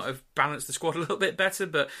thing, we might have balanced the squad a little bit better,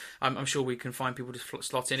 but I'm sure we can find people to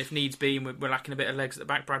slot in if needs be, and we're lacking a bit of legs at the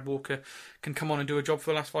back. Brad Walker can come on and do a job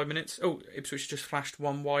for the last 5 minutes. Oh, Ipswich just flashed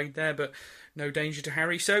one wide there, but no danger to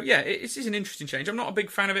Harry. So yeah, it is an interesting change. I'm not a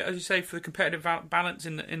big fan of it, as you say, for the competitive balance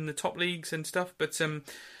in the top leagues and stuff, but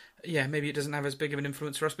yeah, maybe it doesn't have as big of an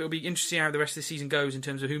influence for us, but it'll be interesting how the rest of the season goes in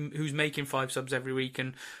terms of who's making 5 subs every week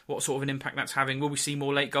and what sort of an impact that's having. Will we see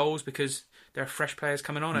more late goals because there are fresh players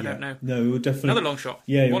coming on? I don't know. No, it will definitely... Another long shot.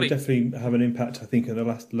 Yeah, it will definitely have an impact, I think, in the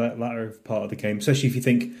latter part of the game, especially if you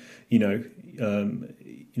think, I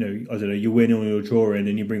don't know, you win or you're drawing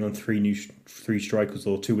and you bring on 3 strikers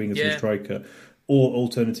or 2 wingers and a striker, or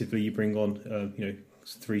alternatively you bring on,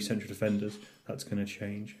 3 central defenders. That's going to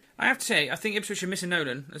change. I have to say, I think Ipswich are missing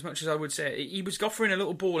Nolan, as much as I would say. He was offering a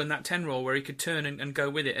little ball in that 10 role where he could turn and go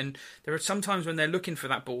with it. And there are some times when they're looking for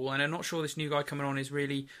that ball, and I'm not sure this new guy coming on is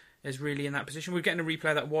really in that position. We're getting a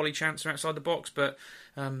replay of that Wally chance from outside the box, but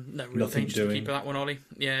no real danger to the keeper, that one, Ollie.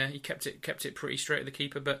 Yeah, he kept it pretty straight at the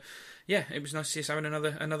keeper. But yeah, it was nice to see us having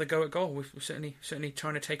another go at goal. We're certainly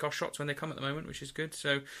trying to take our shots when they come at the moment, which is good.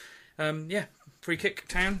 So free kick,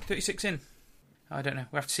 Town, 36 in. I don't know.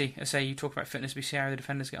 We'll have to see. I say you talk about fitness, we see how the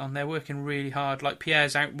defenders get on. They're working really hard. Like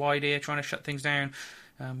Pierre's out wide here, trying to shut things down.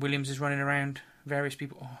 Williams is running around. Various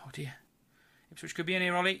people. Oh dear. Ipswich could be in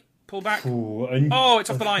here, Ollie. Pull back. It's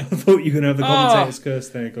off the line. I thought you were going to have the commentator's curse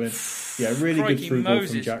there, Glenn. Yeah, really Crikey good through ball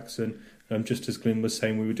Moses. from Jackson. Just as Glenn was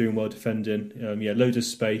saying, we were doing well defending. Loads of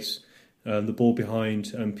space. The ball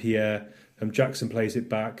behind Pierre. Jackson plays it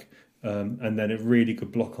back. And then a really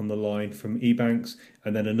good block on the line from Ebanks,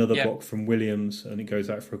 and then another block from Williams, and it goes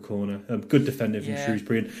out for a corner. Good defending from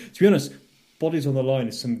Shrewsbury. And to be honest, bodies on the line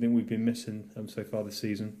is something we've been missing so far this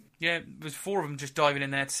season. Yeah, there's 4 of them just diving in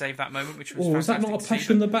there to save that moment, which was fantastic. Was that not a pass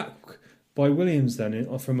from the back by Williams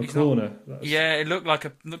then from a corner? Yeah, it looked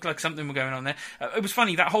like something was going on there. It was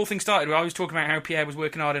funny, that whole thing started where I was talking about how Pierre was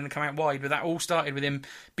working hard and come out wide, but that all started with him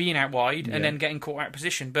being out wide and then getting caught out of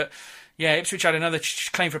position. But Yeah, Ipswich had another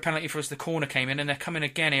claim for a penalty for us. The corner came in, and they're coming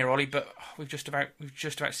again here, Ollie. But we've just about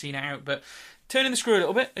seen it out. But turning the screw a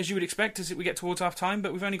little bit, as you would expect, as we get towards half time.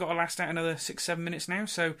 But we've only got to last out another 6-7 minutes now.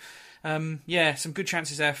 So, some good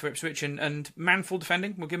chances there for Ipswich and manful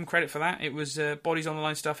defending. We'll give them credit for that. It was bodies on the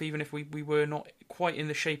line stuff, even if we were not quite in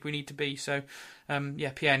the shape we need to be. So,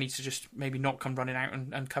 Pierre needs to just maybe not come running out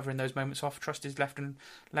and covering those moments off. Trust his left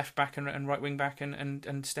back and right wing back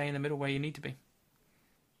and stay in the middle where you need to be.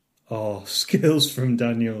 Oh, skills from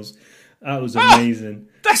Daniels. That was amazing.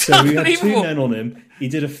 That's so we had unbelievable. 2 men on him. He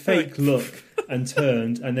did a fake look and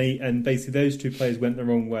turned, and basically those 2 players went the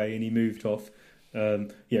wrong way, and he moved off.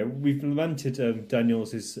 We've lamented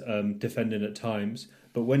Daniels' defending at times,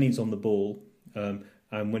 but when he's on the ball and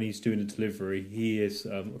when he's doing a delivery, he is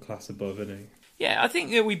a class above, isn't he? Yeah, I think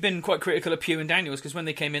that we've been quite critical of Pugh and Daniels because when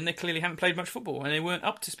they came in, they clearly hadn't played much football and they weren't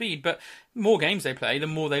up to speed. But more games they play, the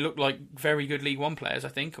more they look like very good League One players, I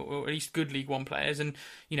think, or at least good League One players. And,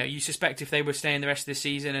 you suspect if they were staying the rest of the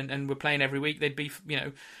season and were playing every week, they'd be,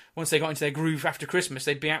 once they got into their groove after Christmas,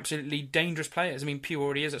 they'd be absolutely dangerous players. I mean, Pugh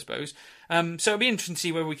already is, I suppose. So it'll be interesting to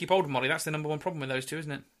see whether we keep hold of Molly. That's the number one problem with those 2,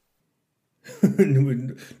 isn't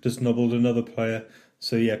it? Just nobbled another player.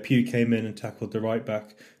 So, Pugh came in and tackled the right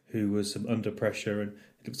back, who was under pressure, and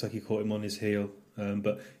it looks like he caught him on his heel.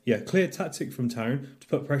 Clear tactic from Town to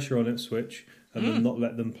put pressure on Ipswich and not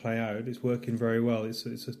let them play out. It's working very well. It's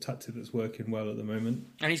a tactic that's working well at the moment.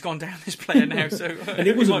 And he's gone down this player now. So and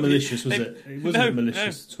it wasn't malicious, was it? It wasn't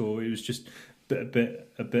malicious at all. It was just a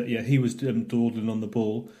bit. Yeah, he was dawdling on the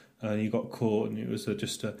ball, and he got caught, and it was it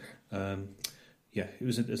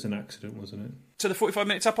was an accident, wasn't it? So the 45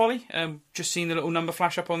 minutes up, Ollie. Just seen the little number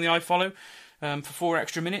flash up on the iFollow. For 4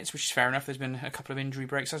 extra minutes, which is fair enough. There's been a couple of injury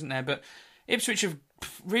breaks, hasn't there? But Ipswich have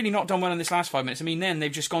really not done well in this last 5 minutes. I mean, then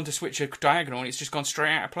they've just gone to switch a diagonal and it's just gone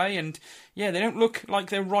straight out of play. And they don't look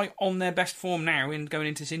like they're right on their best form now in going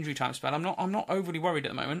into this injury time spell. I'm not overly worried at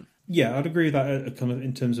the moment. Yeah, I'd agree with that. Kind of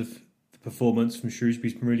in terms of the performance from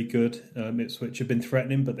Shrewsbury's been really good. Ipswich have been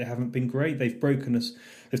threatening, but they haven't been great. They've broken us.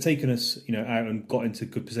 They've taken us, out and got into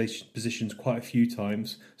good positions quite a few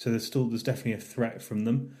times. So there's definitely a threat from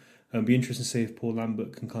them. It'll be interesting to see if Paul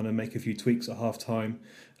Lambert can kind of make a few tweaks at half time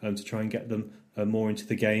to try and get them more into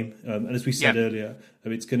the game. And as we said earlier,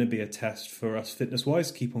 it's going to be a test for us fitness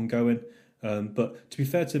wise. Keep on going. But to be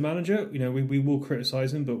fair to the manager, we will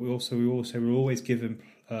criticise him, but we will always give him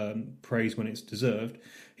praise when it's deserved.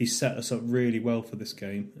 He's set us up really well for this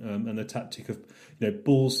game, and the tactic of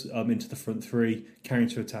balls into the front 3,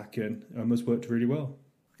 counter attacking has worked really well.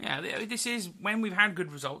 Yeah, this is when we've had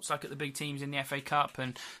good results, like at the big teams in the FA Cup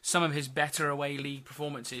and some of his better away league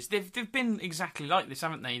performances. They've been exactly like this,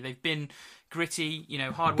 haven't they? They've been gritty,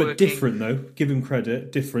 hard-working. But different, though. Give him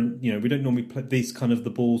credit. Different. We don't normally play these kind of the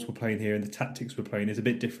balls we're playing here and the tactics we're playing is a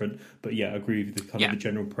bit different. But I agree with the the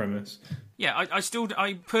general premise. Yeah,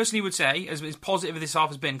 I personally would say, as positive as this half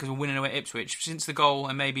has been, because we're winning away at Ipswich, since the goal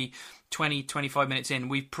and maybe 20-25 minutes in,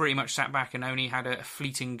 we've pretty much sat back and only had a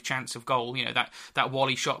fleeting chance of goal. That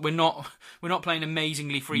Wally shot. We're not playing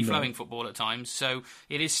amazingly free-flowing football at times, so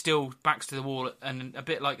it is still backs to the wall, and a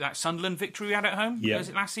bit like that Sunderland victory we had at home. Was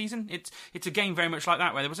it last season? It's a game very much like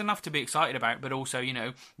that, where there was enough to be excited about, but also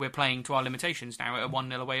we're playing to our limitations now at a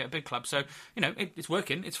 1-0 away at a big club. So it's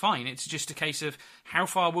working. It's fine. It's just a case of how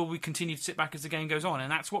far will we continue to sit back as the game goes on,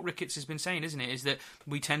 and that's what Ricketts has been saying, isn't it? Is that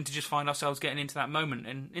we tend to just find ourselves getting into that moment,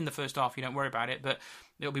 and in the first half you don't worry about it, but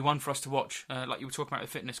it'll be one for us to watch, like you were talking about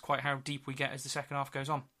the fitness, quite how deep we get as the second half goes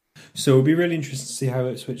on. So it'll be really interesting to see how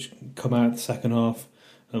Ipswich come out the second half.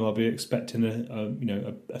 I'll be expecting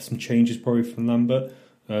some changes probably from Lambert.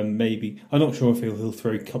 Maybe I'm not sure if he'll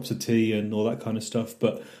throw cups of tea and all that kind of stuff,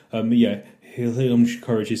 but he'll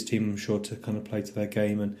encourage his team, I'm sure, to kind of play to their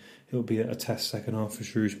game, and it'll be a test second half for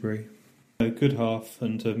Shrewsbury. A good half,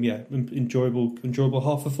 and enjoyable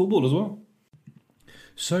half of football as well.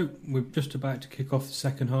 So we're just about to kick off the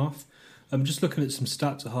second half. I'm just looking at some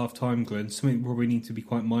stats at half time, Glenn. Something we probably need to be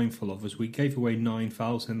quite mindful of, as we gave away 9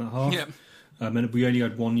 fouls in that half. Yep. And we only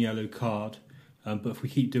had 1 yellow card. But if we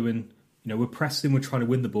keep doing, we're pressing, we're trying to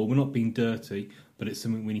win the ball, we're not being dirty, but it's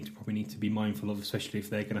something we probably need to be mindful of, especially if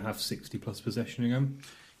they're going to have 60 plus possession again.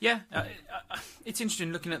 Yeah, it's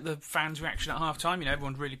interesting looking at the fans' reaction at half time.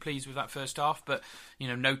 Everyone's really pleased with that first half, but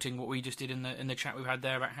noting what we just did in the chat we've had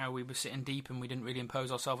there about how we were sitting deep and we didn't really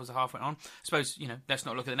impose ourselves as the half went on. I suppose let's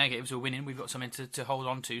not look at the negatives. We're winning. We've got something to hold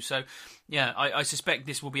on to. So yeah, I suspect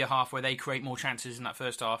this will be a half where they create more chances in that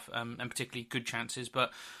first half, and particularly good chances.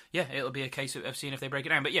 But yeah, it'll be a case of seeing if they break it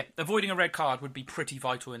down. But yeah, avoiding a red card would be pretty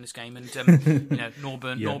vital in this game. And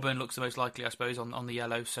Norburn looks the most likely, I suppose, on the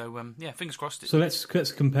yellow. So yeah, fingers crossed. So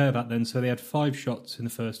let's compare that then. So they had 5 shots in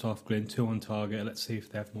the first half, Glyn, 2 on target. Let's see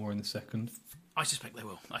if they have more in the second. I suspect they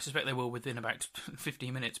will. I suspect they will within about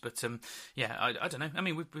 15 minutes. But yeah, I don't know. I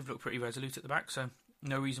mean, we've looked pretty resolute at the back, so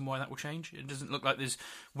no reason why that will change. It doesn't look like there's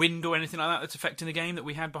wind or anything like that that's affecting the game that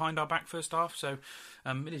we had behind our back first half. So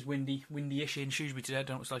it is windy-ish in Shrewsbury today. I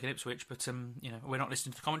don't know what it's like in Ipswich, but we're not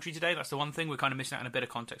listening to the commentary today. That's the one thing. We're kind of missing out on a bit of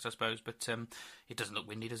context, I suppose. But it doesn't look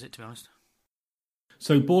windy, does it, to be honest?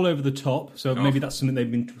 So ball over the top. So maybe that's something they've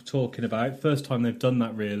been talking about. First time they've done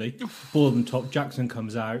that, really. Ball over the top. Jackson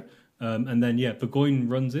comes out. And then, Burgoyne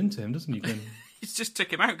runs into him, doesn't he? He's just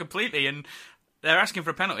took him out completely, and they're asking for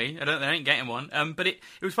a penalty. They ain't getting one. But it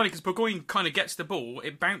was funny because Burgoyne kind of gets the ball,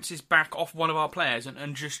 it bounces back off one of our players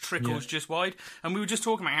and just trickles just wide. And we were just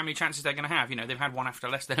talking about how many chances they're going to have. They've had one after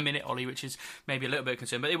less than a minute, Ollie, which is maybe a little bit of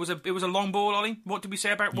concern. But it was a long ball, Ollie. What did we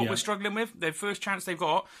say about what we're struggling with? Their first chance they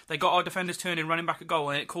got our defenders turning, running back at goal,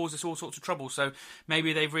 and it caused us all sorts of trouble. So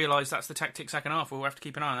maybe they've realised that's the tactic second half. We'll have to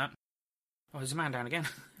keep an eye on that. Oh, there's a man down again.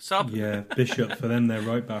 Sub. Yeah, Bishop for them, they're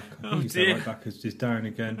right back. I think their right back is down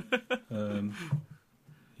again.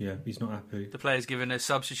 Yeah, he's not happy. The player's given a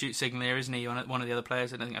substitute signal here, isn't he, on one of the other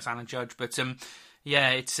players? I don't think that's Alan Judge. But yeah,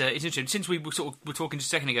 it's interesting. Since we were talking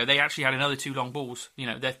just a second ago, they actually had another 2 long balls.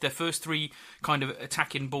 Their first 3 kind of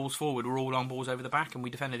attacking balls forward were all long balls over the back, and we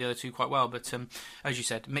defended the other 2 quite well. But as you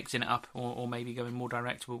said, mixing it up or maybe going more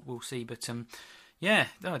direct, we'll see. But yeah,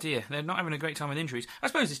 oh dear, they're not having a great time with injuries. I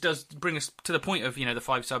suppose this does bring us to the point of, the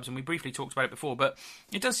 5 subs, and we briefly talked about it before, but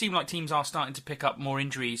it does seem like teams are starting to pick up more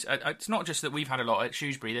injuries. It's not just that we've had a lot at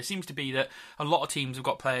Shrewsbury. There seems to be that a lot of teams have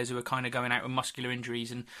got players who are kind of going out with muscular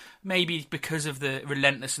injuries, and maybe because of the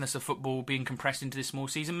relentlessness of football being compressed into this small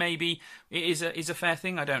season, maybe it is a fair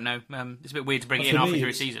thing. I don't know. It's a bit weird to bring it in halfway through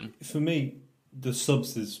a season. For me, the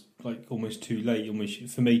subs is like almost too late.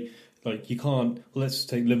 For me, like you can't. Let's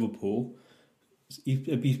take Liverpool.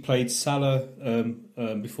 He's played Salah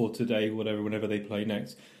before today, whenever they play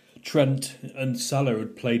next. Trent and Salah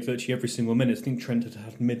had played virtually every single minute. I think Trent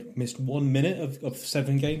had missed 1 minute of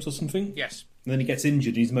 7 games or something. Yes. And then he gets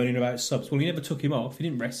injured and he's moaning about subs. Well, he never took him off. He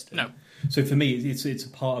didn't rest him. No. So for me, it's a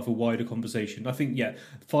part of a wider conversation. I think,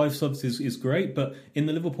 5 subs is great, but in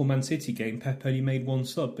the Liverpool-Man City game, Pep only made 1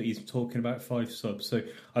 sub, but he's talking about 5 subs. So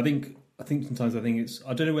I think sometimes it's,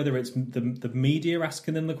 I don't know whether it's the media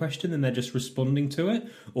asking them the question and they're just responding to it,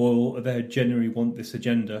 or they genuinely want this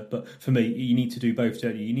agenda. But for me, you need to do both,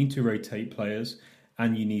 don't you? You need to rotate players,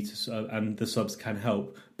 and you need to, and the subs can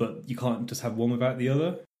help, but you can't just have one without the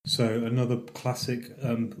other. So another classic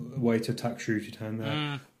way to attack Shrewsbury Town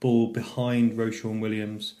there. Ball behind Roshawn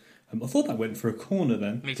Williams. I thought that went for a corner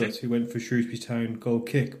then, but he went for Shrewsbury Town goal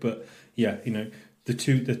kick. But yeah,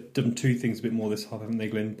 they've done 2 things a bit more this half, haven't they,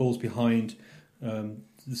 Glenn? Balls behind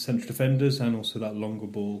the central defenders and also that longer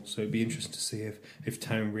ball. So it'd be interesting to see if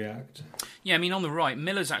Town react. Yeah, I mean, on the right,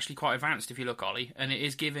 Miller's actually quite advanced if you look, Ollie, and it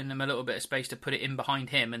is giving them a little bit of space to put it in behind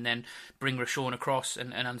him and then bring Rashawn across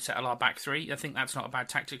and unsettle our back 3. I think that's not a bad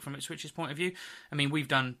tactic from Ipswich's point of view. I mean, we've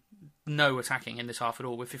done no attacking in this half at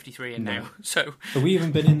all. We're 53 in now. So have we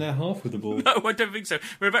even been in their half with the ball? No, I don't think so.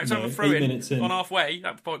 We're about to have a throw in on halfway.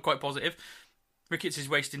 That's quite positive. Ricketts is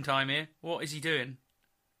wasting time here. What is he doing?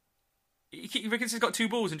 Ricketts has got 2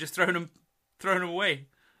 balls and just thrown them away.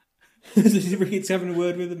 Ricketts having a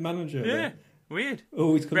word with the manager. Yeah, there. Weird.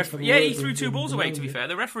 Oh, he's got he threw 2 balls away. To be fair,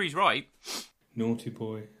 the referee's right. Naughty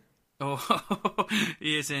boy. Oh,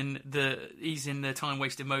 he's in the time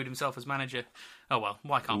wasted mode himself as manager. Oh well,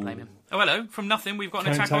 why can't blame him? Oh hello, from nothing we've got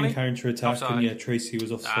an attack. Counter attack, and Tracy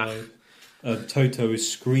was offside. Toto is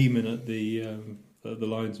screaming at the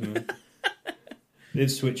linesman.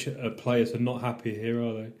 Ipswich players are not happy here,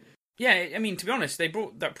 are they? Yeah, I mean, to be honest, they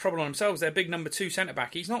brought that problem on themselves. Their big number 2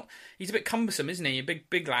 centre-back, he's a bit cumbersome, isn't he? A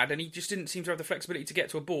big lad, and he just didn't seem to have the flexibility to get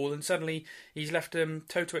to a ball, and suddenly he's left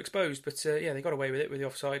Toto exposed. But they got away with it with the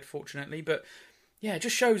offside, fortunately. But yeah, it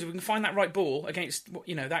just shows if we can find that right ball against,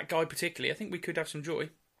 that guy particularly, I think we could have some joy.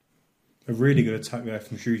 A really good attack there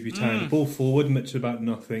from Shrewsbury Town. Ball forward, much about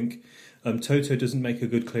nothing. Toto doesn't make a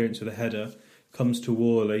good clearance with a header. Comes to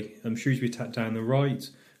Worley. Shrewsbury attack down the right.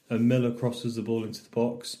 Miller crosses the ball into the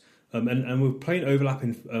box. And we're playing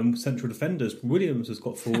overlapping central defenders. Williams has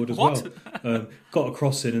got forward as well. Got a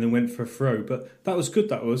cross in and then went for a throw. But that was good,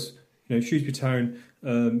 that was. Shrewsbury Town,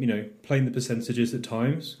 playing the percentages at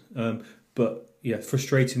times. But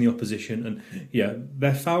frustrating the opposition, and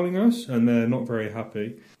they're fouling us, and they're not very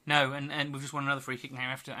happy. No, and we've just won another free kick now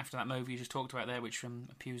after that move you just talked about there, which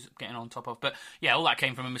Pew's getting on top of. But yeah, all that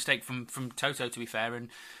came from a mistake from Toto, to be fair, and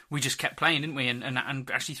we just kept playing, didn't we? And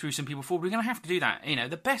actually threw some people forward. We're going to have to do that.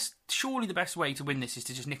 Surely the best way to win this is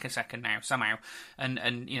to just nick a second now somehow, and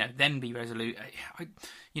then be resolute.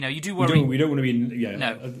 You do worry. We don't want to be. No.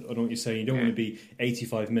 I know what you're saying. You don't want to be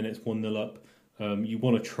 85 minutes 1-0 up. You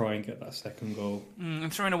want to try and get that second goal.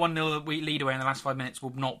 And throwing a 1-0 lead away in the last 5 minutes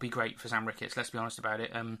will not be great for Sam Ricketts, let's be honest about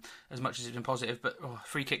it, as much as it's been positive. But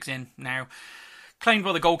free kicks in now. Claimed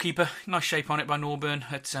by the goalkeeper. Nice shape on it by Norburn.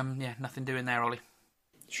 But nothing doing there, Ollie.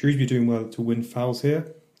 Shrewsbury doing well to win fouls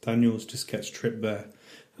here. Daniels just gets tripped there.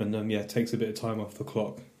 And takes a bit of time off the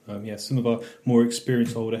clock. Some of our more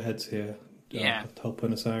experienced older heads here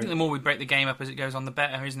helping us out. The more we break the game up as it goes on, the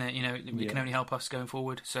better, isn't it? It can only help us going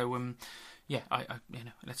forward. So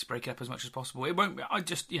let's break it up as much as possible. It won't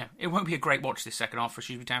be a great watch this second half for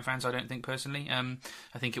Shrewsbury Town fans, I don't think, personally.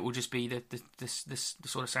 I think it will just be the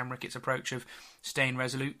sort of Sam Ricketts approach of staying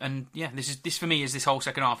resolute. And this for me is this whole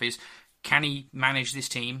second half is, can he manage this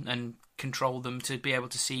team and control them to be able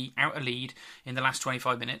to see out a lead in the last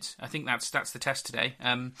 25 minutes? I think that's the test today.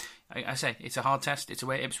 I say it's a hard test. It's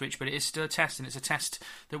away at Ipswich, but it is still a test, and it's a test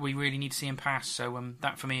that we really need to see him pass. So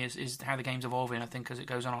that for me is how the game's evolving, I think, as it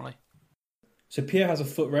goes on, Ollie. So Pierre has a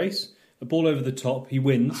foot race, a ball over the top, he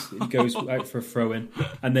wins, he goes out for a throw-in,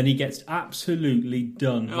 and then he gets absolutely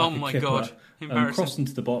done. Oh my God, embarrassing. Crossed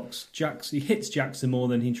into the box, he hits Jackson more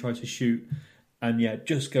than he tried to shoot, and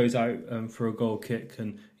just goes out for a goal kick,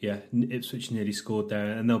 and Ipswich nearly scored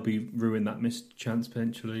there, and they'll be ruined that missed chance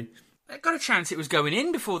potentially. I got a chance it was going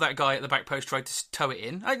in before that guy at the back post tried to tow it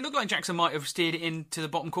in. It looked like Jackson might have steered it into the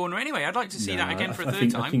bottom corner anyway. I'd like to see that again for a third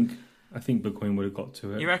time. I think Bookwain would have got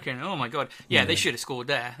to it. You reckon? Oh my God! Yeah, they should have scored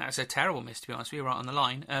there. That's a terrible miss, to be honest. We were right on the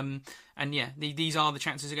line. These are the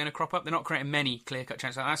chances that are going to crop up. They're not creating many clear-cut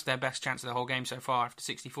chances. That's their best chance of the whole game so far after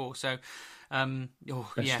 64. So,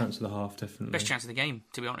 best chance of the half, definitely. Best chance of the game,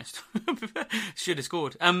 to be honest. Should have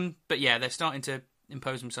scored. But they're starting to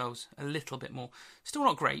impose themselves a little bit more. Still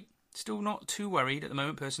not great. Still not too worried at the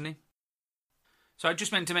moment, personally. So I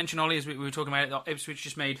just meant to mention, Ollie, as we were talking about it, Ipswich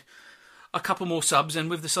just made a couple more subs, and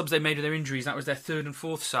with the subs they made with their injuries, that was their third and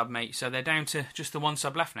fourth sub, mate. So they're down to just the one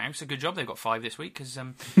sub left now. So good job they've got 5 this week, because I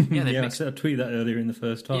said I tweeted that earlier in the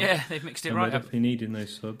first half. Yeah, they've mixed it right up. They're definitely needing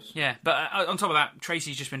those subs. Yeah, but on top of that,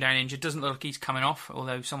 Tracy's just been down injured. Doesn't look like he's coming off,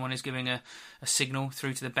 although someone is giving a signal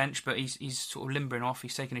through to the bench. But he's sort of limbering off.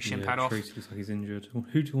 He's taking his shin pad off. Tracy looks like he's injured.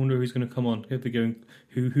 Who do you wonder who's going to come on? Who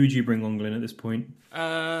do you bring on, Glenn, at this point?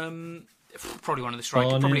 Probably one of the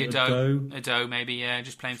strikers. Probably Ado, maybe. Yeah,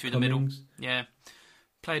 just playing through Cummings. The middle. Yeah.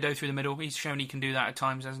 Play Ado through the middle. He's shown he can do that at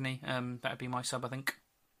times, hasn't he? That'd be my sub, I think.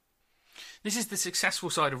 This is the successful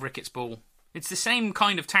side of Ricketts' ball. It's the same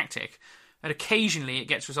kind of tactic, and occasionally it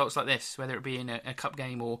gets results like this, whether it be in a cup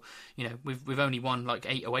game or, we've only won like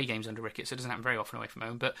 8 away games under Ricketts, so it doesn't happen very often away from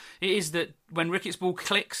home. But it is that when Ricketts' ball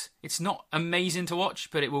clicks, it's not amazing to watch,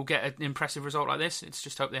 but it will get an impressive result like this. It's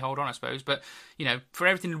just hope they hold on, I suppose. But for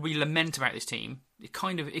everything we lament about this team, it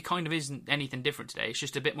kind of isn't anything different today. It's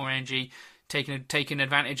just a bit more energy, taking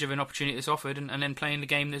advantage of an opportunity that's offered, and then playing the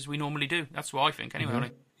game as we normally do. That's what I think, anyway.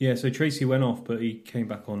 Mm-hmm. Yeah, so Tracy went off, but he came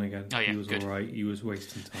back on again. Oh, yeah, he was good. all right. He was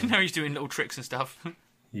wasting time. Now he's doing little tricks and stuff.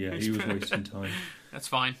 Yeah, he was wasting time. That's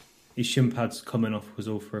fine. His shin pads coming off was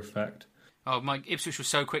all for effect. Oh, my Ipswich was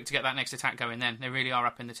so quick to get that next attack going then. They really are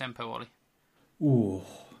up in the tempo, Ollie. Ooh.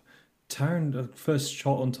 Tarrant, first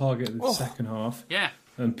shot on target in the second half. Yeah.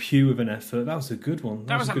 And Pew with an effort. That was a good one.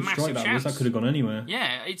 That was a good massive strike. chance. That could have gone anywhere.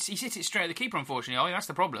 Yeah, he's hit it straight at the keeper, unfortunately, Ollie. That's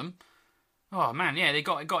the problem. Oh, man, yeah, they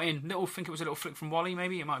got in. I think it was a little flick from Wally,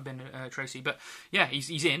 maybe. It might have been Tracy. But, yeah,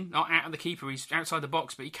 he's in, not out of the keeper. He's outside the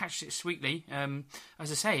box, but he catches it sweetly.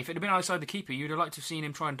 As I say, if it had been outside the keeper, you'd have liked to have seen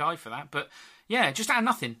him try and dive for that. But, yeah, just out of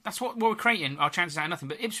nothing. That's what we're creating, our chances out of nothing.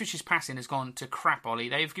 But Ipswich's passing has gone to crap, Ollie.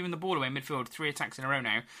 They've given the ball away in midfield 3 attacks in a row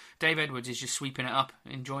now. Dave Edwards is just sweeping it up,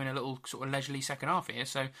 enjoying a little sort of leisurely second half here.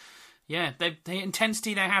 So, yeah, the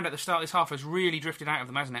intensity they had at the start of this half has really drifted out of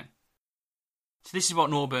them, hasn't it? So this is what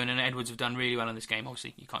Norburn and Edwards have done really well in this game.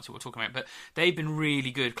 Obviously, you can't see what we're talking about, but they've been really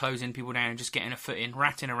good closing people down and just getting a foot in,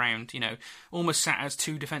 ratting around, almost sat as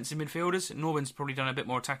 2 defensive midfielders. Norburn's probably done a bit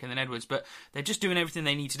more attacking than Edwards, but they're just doing everything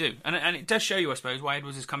they need to do. And it does show you, I suppose, why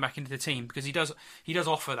Edwards has come back into the team, because he does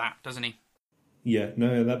offer that, doesn't he? Yeah,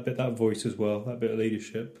 no, that voice as well, that bit of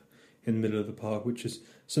leadership in the middle of the park, which is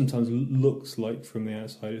sometimes looks like from the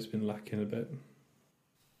outside it's been lacking a bit.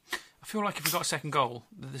 I feel like if we got a second goal,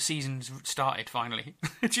 the season's started finally.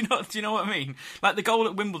 Do you know what I mean? Like the goal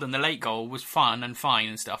at Wimbledon, the late goal was fun and fine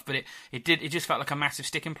and stuff, but it just felt like a massive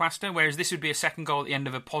sticking plaster. Whereas this would be a second goal at the end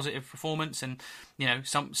of a positive performance, and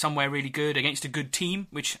somewhere really good against a good team,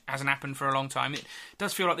 which hasn't happened for a long time. It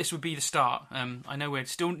does feel like this would be the start. I know we're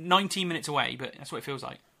still 19 minutes away, but that's what it feels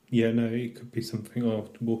like. Yeah, no, it could be something. Oh,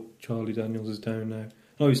 well, Charlie Daniels is down now.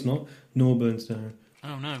 No, he's not. Norburn's down.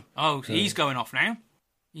 Oh no! Oh, he's going off now.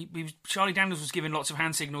 Charlie Daniels was giving lots of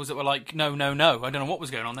hand signals that were like, no, no, no. I don't know what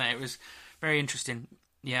was going on there. It was very interesting.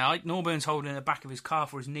 Yeah, Norburn's holding the back of his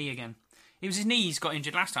calf or his knee again. It was his knees got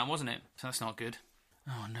injured last time, wasn't it? So that's not good.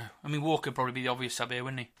 Oh, no. I mean, Walker would probably be the obvious sub here,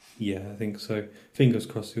 wouldn't he? Yeah, I think so. Fingers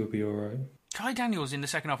crossed he'll be all right. Charlie Daniels in the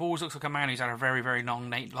second half always looks like a man who's had a very, very long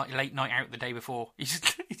late night out the day before. Do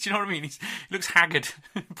you know what I mean? He looks haggard.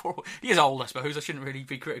 He is old, I suppose. I shouldn't really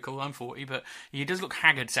be critical. I'm 40, but he does look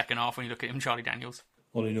haggard second half when you look at him, Charlie Daniels.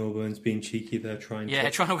 Ollie Norburn's being cheeky there, trying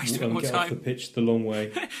to waste a bit more get time. Off the pitch the long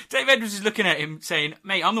way. Dave Edwards is looking at him saying,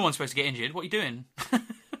 mate, I'm the one supposed to get injured. What are you doing?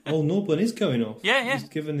 Oh, Norburn is going off. Yeah. He's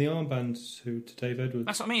given the armband to Dave Edwards.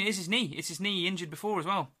 That's what I mean. It's his knee. It's his knee he injured before as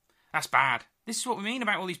well. That's bad. This is what we mean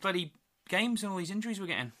about all these bloody games and all these injuries we're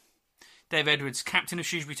getting. Dave Edwards, captain of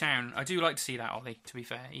Shrewsbury Town. I do like to see that, Ollie, to be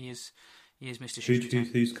fair. He is Mr. Shrewsbury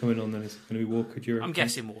Town. Who's coming on then? Is it going to be Walker, do you reckon? I'm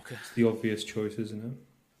guessing Walker. It's the obvious choice, isn't it?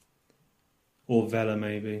 Or Vela,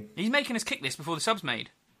 maybe. He's making us kick this before the sub's made.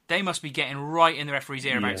 They must be getting right in the referee's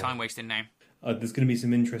ear about time wasting now. There's going to be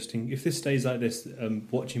some interesting... If this stays like this,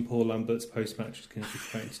 watching Paul Lambert's post-match is going to be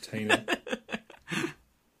quite entertaining.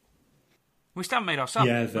 We still haven't made our sub.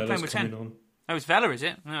 Yeah, We're playing with 10. on. Oh, it's Vela, is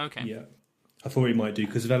it? Oh, okay. Yeah. I thought he might do,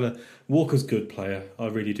 because Walker's a good player. I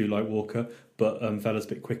really do like Walker, but Vela's a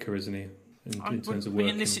bit quicker, isn't he? In terms of working.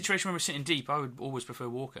 In this situation when we're sitting deep, I would always prefer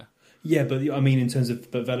Walker. Yeah, but I mean, in terms of,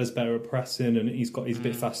 but Vela's better at pressing, and he's a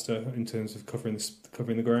bit faster in terms of covering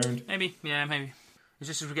the ground. Maybe. It's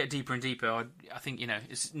just as we get deeper and deeper, I think,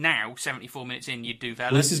 it's now 74 minutes in, you'd do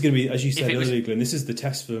Vela. Well, this is going to be, as you said earlier, Glenn, this is the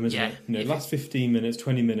test for them, isn't it? Last 15 minutes,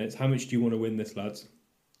 20 minutes, how much do you want to win this, lads?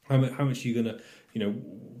 How much are you going to,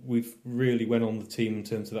 we've really went on the team in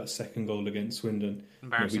terms of that second goal against Swindon.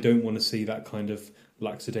 We don't want to see that kind of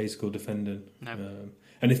lackadaisical defending. No.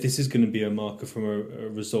 And if this is going to be a marker from a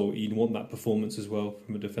result, you'd want that performance as well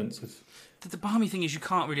from a defensive. The balmy thing is you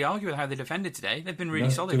can't really argue with how they defended today. They've been really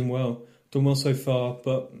solid. Done well so far,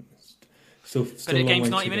 but still but a game's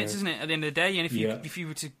 90 minutes, isn't it, at the end of the day? And if you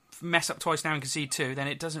were to mess up twice now and concede 2, then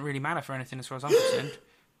it doesn't really matter for anything as far as I'm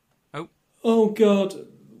concerned. Oh, God.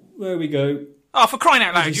 There we go. Oh, for crying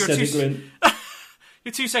out loud, you're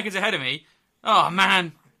 2 seconds ahead of me. Oh,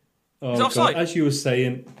 man. Oh, it's offside. God. As you were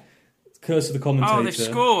saying, curse of the commentator. Oh, they've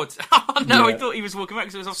scored. Oh, no, I thought he was walking back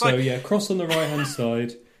because it was offside. So, cross on the right-hand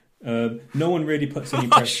side. No one really puts any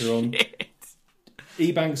pressure on.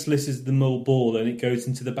 Ebanks lisses the mull ball and it goes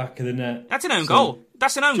into the back of the net. That's an own goal.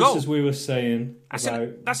 That's an own goal. Just as we were saying that's about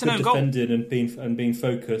an own defending goal. and being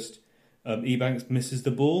focused, Ebanks misses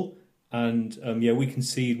the ball. And, we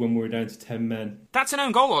concede when we're down to 10 men. That's an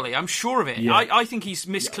own goal, Ollie. I'm sure of it. Yeah. I think he's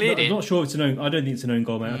miscleared it. I'm not sure if it's an own... I don't think it's an own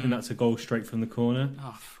goal, mate. I think that's a goal straight from the corner.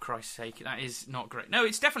 Oh, for Christ's sake. That is not great. No,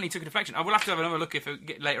 it's definitely took a deflection. I will have to have another look if it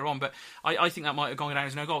get later on, but I think that might have gone down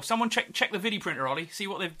as no goal. Someone check the video printer, Ollie. See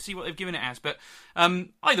what they've given it as. But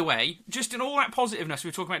either way, just in all that positiveness we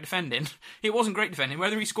were talking about defending, it wasn't great defending.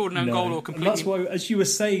 Whether he scored an own goal or completely... And that's why, as you were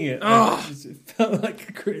saying it, it felt like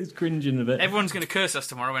it was cringing a bit. Everyone's going to curse us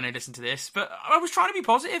tomorrow when they listen to this, but I was trying to be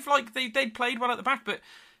positive. Like they'd played well at the back, but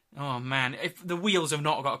oh man, if the wheels have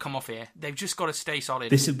not got to come off here. They've just got to stay solid.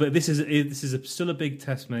 This is still a big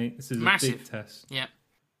test, mate. This is massive. A big test. Yeah.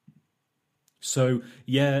 So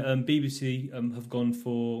BBC have gone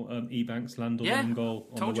for Ebanks Landell on goal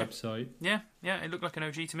on the website. Yeah, it looked like an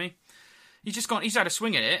OG to me. He's had a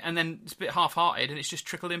swing at it, and then it's a bit half-hearted, and it's just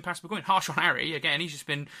trickled in past McGowan. Harsh on Harry again. He's just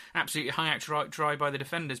been absolutely hung out dry by the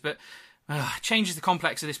defenders, but. Changes the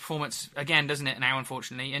complex of this performance again, doesn't it, now,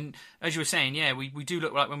 unfortunately? And as you were saying, we do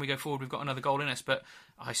look like when we go forward we've got another goal in us, but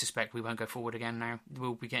I suspect we won't go forward again now.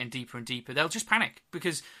 We'll be getting deeper and deeper. They'll just panic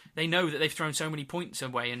because they know that they've thrown so many points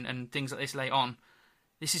away and things like this late on.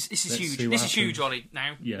 This is huge. This is huge, Ollie,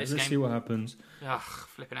 now. Yeah, let's see what happens. Ugh,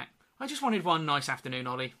 flipping it. I just wanted one nice afternoon,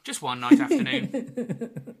 Ollie. Just one nice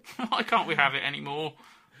afternoon. Why can't we have it anymore?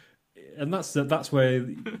 And that's where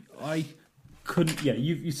I... couldn't. Yeah,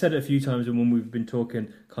 you said it a few times, and when we've been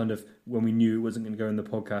talking, kind of when we knew it wasn't going to go in the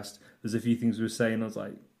podcast, there's a few things we were saying. I was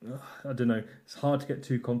like, I don't know. It's hard to get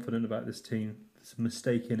too confident about this team. There's a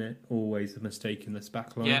mistake in it. Always a mistake in this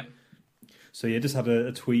backline. Yeah. So just had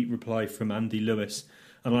a tweet reply from Andy Lewis,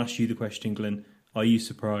 and I'll ask you the question, Glenn. Are you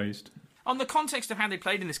surprised? On the context of how they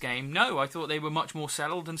played in this game, no, I thought they were much more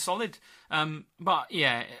settled and solid. But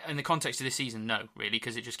yeah, in the context of this season, no, really,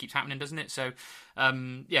 because it just keeps happening, doesn't it? So,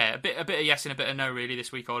 yeah, a bit of yes and a bit of no, really,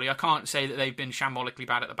 this week, Ollie. I can't say that they've been shambolically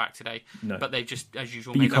bad at the back today, but they've just, as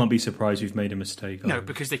usual, but you can't be surprised you've made a mistake. No,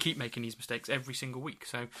 because they keep making these mistakes every single week.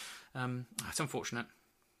 So, it's unfortunate.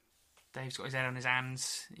 Dave's got his head on his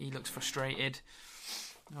hands. He looks frustrated.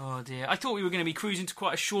 Oh dear! I thought we were going to be cruising to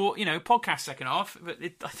quite a short, podcast second half, but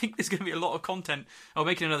I think there's going to be a lot of content. Oh,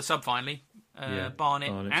 making another sub finally. Barnett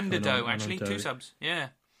and Ado, actually, 2 subs. Yeah,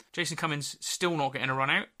 Jason Cummins still not getting a run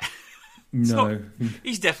out. No,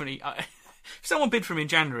 he's definitely. If someone bid for him in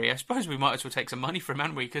January, I suppose we might as well take some money from him,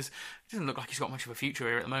 hadn't we? Because it doesn't look like he's got much of a future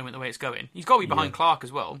here at the moment. The way it's going, he's got to be behind Clark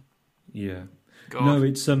as well. Yeah. God. No,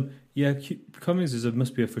 it's Cummins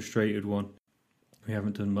must be a frustrated one. We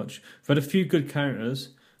haven't done much. We've had a few good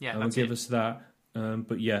counters. Yeah, will give us that.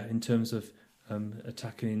 But yeah, in terms of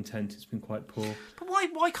attacking intent, it's been quite poor. But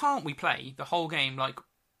why can't we play the whole game like,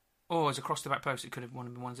 it's across the back post? It could have one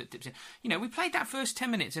of the ones that dips in. We played that first 10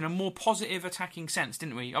 minutes in a more positive attacking sense,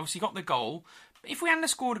 didn't we? Obviously got the goal. If we hadn't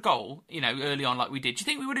scored a goal, early on like we did, do you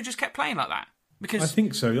think we would have just kept playing like that? Because I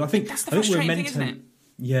think so. I think that's the frustrating thing, isn't it?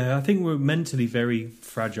 Yeah, I think we're mentally very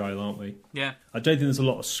fragile, aren't we? Yeah. I don't think there's a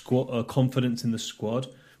lot of confidence in the squad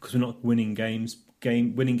because we're not winning games.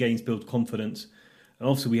 Winning games build confidence. And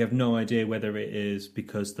also, we have no idea whether it is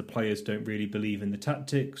because the players don't really believe in the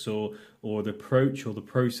tactics or the approach or the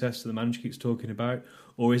process that the manager keeps talking about,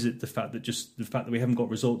 or is it the fact that we haven't got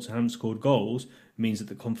results and haven't scored goals means that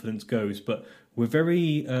the confidence goes. But we're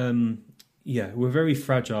very, we're very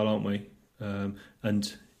fragile, aren't we?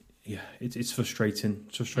 And yeah, it's frustrating.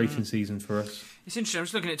 It's a frustrating season for us. It's interesting. I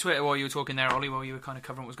was looking at Twitter while you were talking there, Ollie, while you were kind of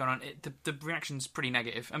covering what was going on. The reaction's pretty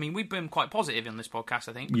negative. I mean, we've been quite positive on this podcast,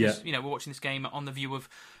 I think, because we're watching this game on the view of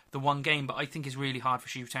the one game, but I think it's really hard for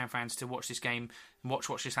Shrewsbury Town fans to watch this game and watch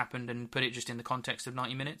what just happened and put it just in the context of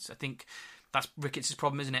 90 minutes. I think that's Ricketts'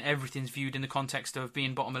 problem, isn't it? Everything's viewed in the context of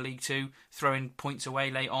being bottom of League 2, throwing points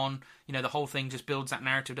away late on. The whole thing just builds that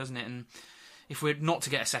narrative, doesn't it? And if we're not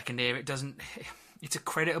to get a second here, it doesn't... It's a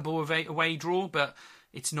creditable away draw, but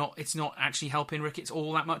it's not actually helping Ricketts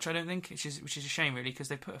all that much, I don't think, which is a shame, really, because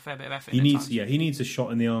they put a fair bit of effort in. He needs a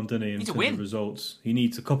shot in the arm, doesn't he? He needs a win. Results. He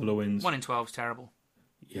needs a couple of wins. 1 in 12 is terrible.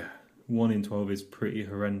 Yeah, 1 in 12 is pretty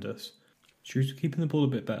horrendous. Shrewsbury keeping the ball a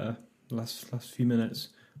bit better the last few minutes.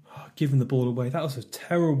 Giving the ball away. That was a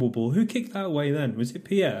terrible ball. Who kicked that away then? Was it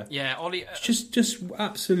Pierre? Yeah, Ollie. Just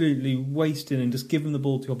absolutely wasting and just giving the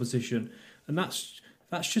ball to opposition, and that's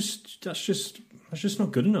just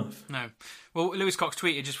not good enough. No. Well, Lewis Cox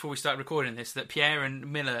tweeted just before we started recording this that Pierre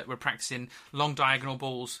and Miller were practicing long diagonal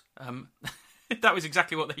balls. That was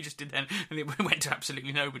exactly what they just did then, and it went to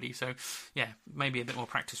absolutely nobody. So, yeah, maybe a bit more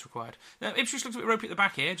practice required. Ipswich looks a bit ropey at the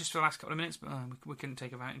back here, just for the last couple of minutes, but we couldn't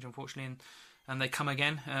take advantage, unfortunately, and they come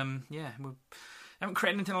again. We haven't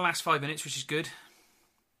created anything in the last 5 minutes, which is good.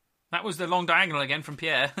 That was the long diagonal again from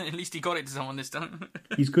Pierre. At least he got it to someone this time.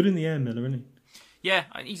 He's good in the air, Miller, isn't he? Yeah,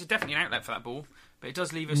 he's definitely an outlet for that ball, but it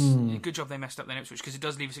does leave us... A good job they messed up then Ipswich, because it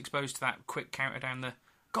does leave us exposed to that quick counter down the...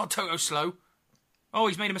 God, Toto's slow. Oh,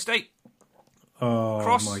 he's made a mistake. Oh,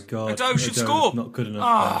 Cross. My God. Ado should score. Not good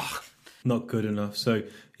enough. Not good enough. So,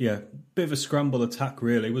 yeah, bit of a scramble attack,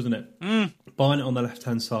 really, wasn't it? Barnett on the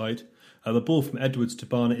left-hand side. The ball from Edwards to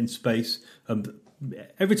Barnett in space.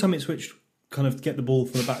 Every time Ipswich kind of get the ball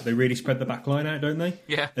from the back, they really spread the back line out, don't they?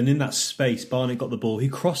 Yeah. And in that space, Barnett got the ball. He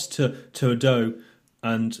crossed to Ado,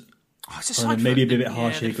 and maybe a bit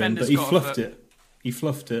harsh here, Glenn, but he fluffed it. He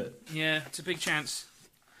fluffed it. Yeah, it's a big chance.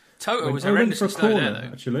 Toto was horrendously slow there, though.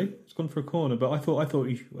 Actually, it's gone for a corner, but I thought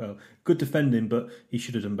good defending, but he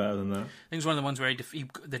should have done better than that. I think it was one of the ones where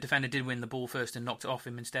the defender did win the ball first and knocked it off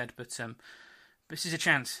him instead. But this is a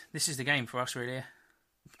chance. This is the game for us, really.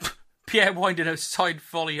 Pierre winded a side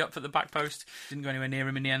volley up at the back post. Didn't go anywhere near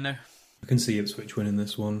him in the end, though. I can see Ipswich winning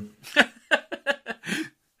this one.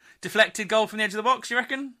 Deflected goal from the edge of the box, you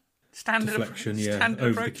reckon? Standard deflection, standard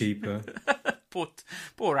over approach. the keeper.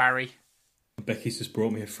 Poor Harry. Becky's just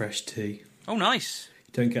brought me a fresh tea. Oh, nice.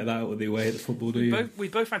 You don't get that out of the way at the football, do you? We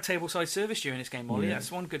both had tableside service during this game, Molly. Yeah.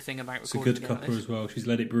 That's one good thing about it's recording. It's a good cuppa as well. She's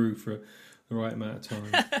let it brew for the right amount of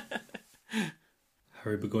time.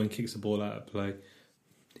 Harry Burgoyne kicks the ball out of play.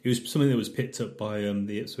 It was something that was picked up by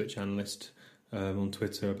the Ipswich analyst on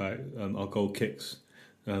Twitter about our goal kicks.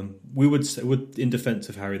 We would say, in defence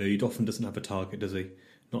of Harry, though, he often doesn't have a target, does he?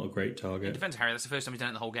 Not a great target. In defence of Harry, that's the first time he's done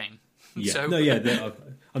it in the whole game. Yeah.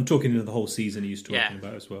 I'm talking the whole season he's talking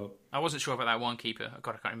about as well. I wasn't sure about that one keeper.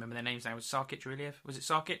 God, I can't remember their names now. Was it Sarkic, really? Was it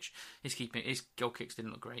Sarkic? His goal kicks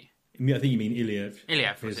didn't look great. I think you mean Iliev.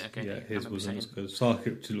 Iliev, was it? Okay. Yeah, his wasn't as good.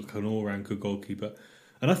 Sarkic to look an all-round good goalkeeper.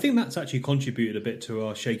 And I think that's actually contributed a bit to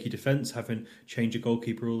our shaky defence, having changed a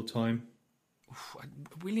goalkeeper all the time.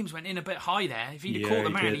 Williams went in a bit high there. If he'd have caught the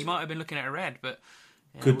man, he might have been looking at a red. But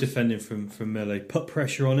good defending from Mele. Put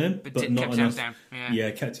pressure on him, but not kept enough. His hands down.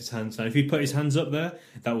 Yeah, kept his hands down. If he put his hands up there,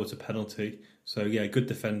 that was a penalty. So yeah, good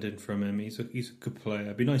defending from him. He's a good player.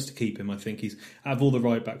 It'd be nice to keep him. I think he's out of all the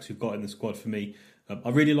right backs we've got in the squad. For me, I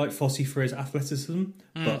really like Fossey for his athleticism,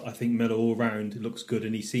 but I think Mele all round looks good,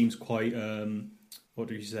 and he seems quite. What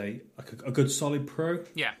do you say? Like a good solid pro.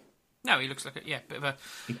 Yeah. No, he looks like a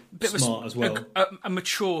bit smart as well. A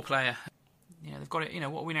mature player. Yeah, they've got it.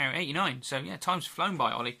 What are we now? 89. So yeah, time's flown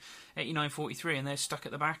by, Ollie. 89-43, and they're stuck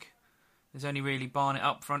at the back. There's only really Barnett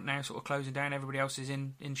up front now, sort of closing down. Everybody else is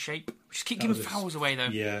in shape. Just keep giving fouls away, though.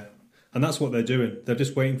 Yeah, and that's what they're doing. They're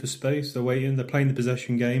just waiting for space. They're waiting. They're playing the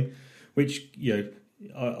possession game, which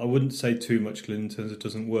I wouldn't say too much in terms of it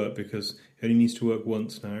doesn't work, because it only needs to work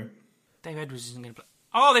once now. Dave Edwards isn't going to play.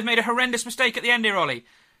 Oh, they've made a horrendous mistake at the end here, Ollie.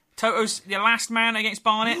 Toto's the last man against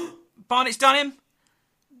Barnett. Barnett's done him.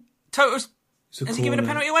 Toto's... Has he given a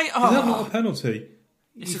penalty away? Oh. Is that not a penalty?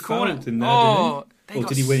 It's he a corner. In there,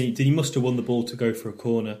 did he? Did he must have won the ball to go for a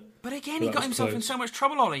corner? But again, he got himself in so much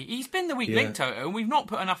trouble, Ollie. He's been the weak link, Toto, and we've not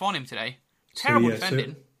put enough on him today. Terrible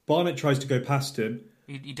defending. So Barnett tries to go past him.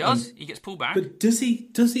 He does. He gets pulled back. But does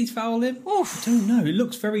he foul him? Oof. I don't know. It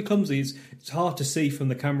looks very clumsy. It's hard to see from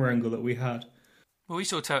the camera angle that we had. Well, we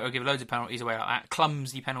saw Toto give loads of penalties away like that.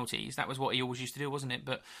 Clumsy penalties. That was what he always used to do, wasn't it?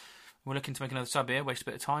 But we're looking to make another sub here. Waste a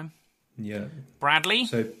bit of time. Yeah. Bradley.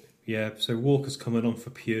 So Walker's coming on for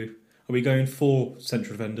Pew. Are we going for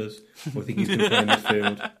central defenders? Or I think he's going to play in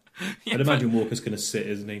midfield. I'd imagine Walker's going to sit,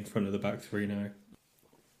 isn't he, in front of the back three now.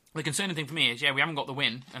 The concerning thing for me is, we haven't got the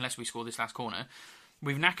win unless we score this last corner.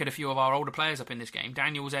 We've knackered a few of our older players up in this game.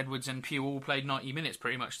 Daniels, Edwards and Pew all played 90 minutes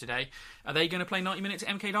pretty much today. Are they going to play 90 minutes at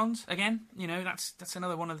MK Dons again? That's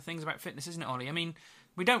another one of the things about fitness, isn't it, Ollie? I mean,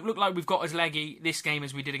 we don't look like we've got as leggy this game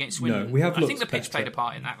as we did against Swindon. No, we have. I think the pitch played a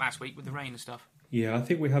part in that last week with the rain and stuff. Yeah, I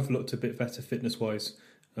think we have looked a bit better fitness-wise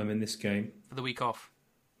in this game. For the week off.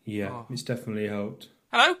 Yeah, It's definitely helped.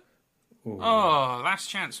 Hello? Oh, last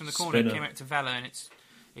chance from the corner. Spinner. Came out to Vela, and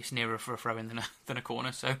it's nearer for a throw-in than a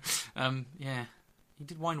corner. So, yeah. He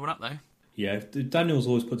did wind one up, though. Yeah, Daniels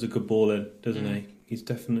always puts a good ball in, doesn't he? He's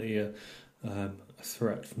definitely a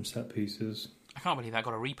threat from set pieces. I can't believe that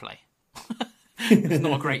got a replay. It's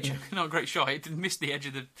not a great shot. It missed the edge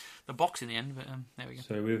of the box in the end, but there we go.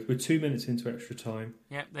 So we're 2 minutes into extra time.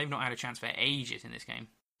 Yeah, they've not had a chance for ages in this game.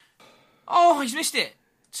 Oh, he's missed it.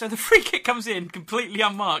 So the free kick comes in completely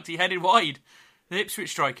unmarked. He headed wide. The Ipswich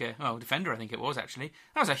striker, defender I think it was actually.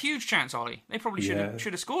 That was a huge chance, Ollie. They probably should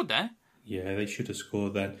have scored there. Yeah, they should have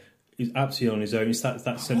scored then. He's absolutely on his own. It's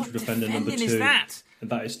that central defender number 2. Is that?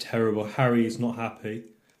 And that is terrible. Harry is not happy.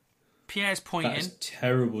 Pierre's pointing. That is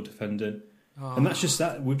terrible defending. Oh. And that's just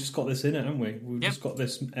that. We've just got this in it, haven't we? We've just got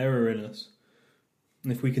this error in us.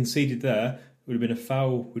 And if we conceded there, it would have been a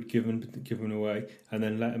foul we'd given away and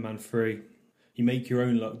then let a man free. You make your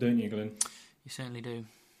own luck, don't you, Glenn? You certainly do.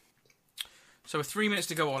 So with 3 minutes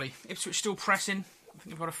to go, Ollie. Ipswich still pressing. I think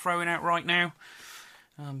we've got a throw-in out right now.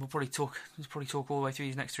 We'll probably talk all the way through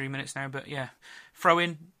these next 3 minutes now, but yeah, throw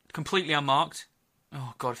in completely unmarked.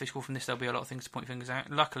 Oh god, if they score from this, there'll be a lot of things to point fingers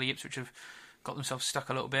at. Luckily, Ipswich have got themselves stuck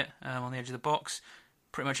a little bit on the edge of the box.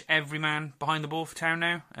 Pretty much every man behind the ball for Town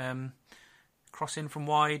now. Cross in from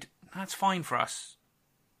wide, that's fine for us.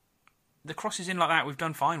 The crosses in like that, we've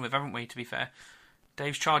done fine with, haven't we? To be fair,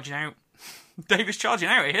 Dave's charging out. Dave is charging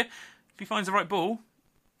out here. If he finds the right ball,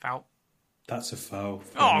 foul. That's a foul.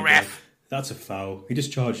 Oh, ref. That's a foul. He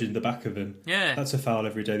just charged in the back of him. Yeah. That's a foul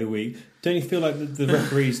every day of the week. Don't you feel like the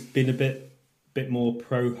referee's been a bit more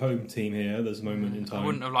pro-home team here at this moment in time? I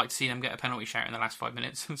wouldn't have liked to see them get a penalty shout in the last 5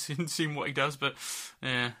 minutes and seen what he does, but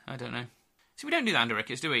yeah, I don't know. See, we don't do that under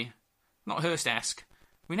Ricketts, do we? Not Hurst-esque.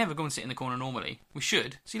 We never go and sit in the corner normally. We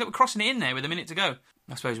should. See, look, we're crossing it in there with a minute to go.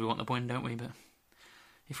 I suppose we want the win, don't we? But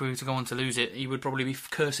if we were to go on to lose it, he would probably be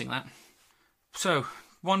cursing that. So,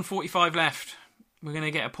 1:45 left. We're going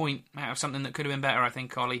to get a point out of something that could have been better, I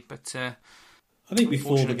think, Ollie. But I think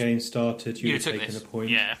before the game started, you would have taken a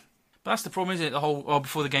point. Yeah. But that's the problem, isn't it?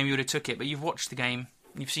 Before the game, you would have took it. But you've watched the game.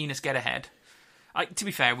 You've seen us get ahead. To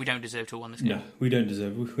be fair, we don't deserve to have won this game. No, we don't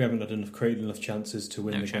deserve. We haven't had created enough chances to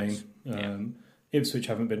win the game. Ipswich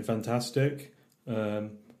haven't been fantastic.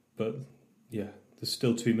 But, yeah, there's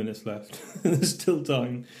still 2 minutes left. There's still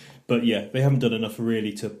time. But, yeah, they haven't done enough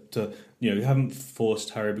really to they haven't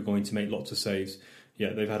forced Harry Burgoyne to make lots of saves.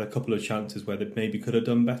 Yeah, they've had a couple of chances where they maybe could have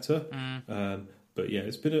done better. But yeah,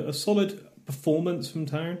 it's been a solid performance from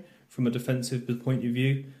Town from a defensive point of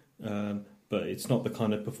view, but it's not the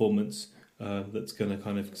kind of performance that's going to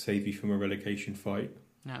kind of save you from a relegation fight.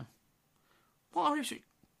 No. What are Ipswich?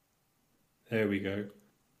 There we go.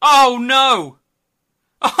 Oh no!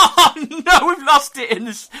 Oh no, we've lost it in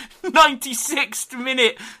the 96th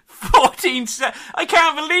minute, 14 seconds. I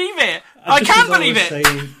can't believe it. I can't believe it.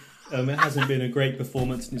 Saying, it hasn't been a great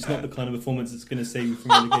performance, and it's not the kind of performance that's going to save you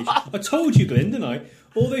from relegation. I told you, Glenn, didn't I?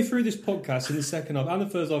 All the way through this podcast in the second half and the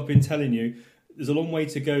first half, I've been telling you there's a long way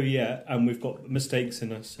to go yet, and we've got mistakes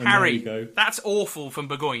in us. And Harry, there we go. That's awful from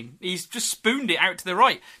Burgoyne. He's just spooned it out to the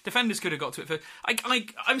right. Defenders could have got to it first.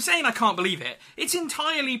 I'm saying I can't believe it. It's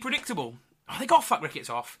entirely predictable. Oh, they got fuck Ricketts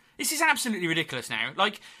off. This is absolutely ridiculous now.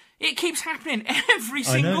 It keeps happening every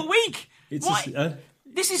single week.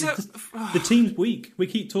 This is the team's weak. We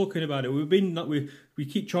keep talking about it. We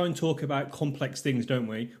keep trying to talk about complex things, don't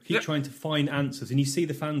we? We keep trying to find answers, and you see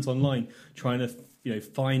the fans online trying to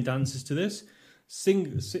find answers to this.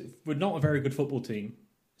 We're not a very good football team.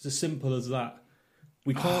 It's as simple as that.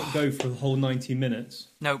 We can't go for the whole 90 minutes.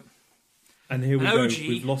 Nope. And here we go.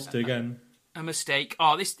 We've lost it again. A mistake.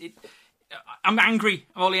 I'm angry,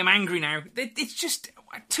 Ollie. I'm angry now. It's just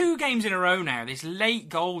 2 games in a row now. This late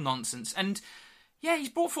goal nonsense. And yeah, he's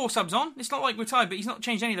brought 4 subs on. It's not like we're tired, but he's not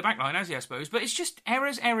changed any of the back line, has he, I suppose? But it's just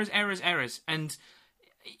errors. And,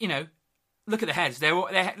 look at the heads. Dave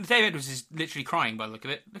Edwards is literally crying by the look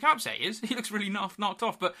of it. Look how upset he is. He looks really knocked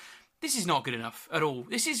off. But this is not good enough at all.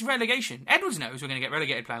 This is relegation. Edwards knows we're going to get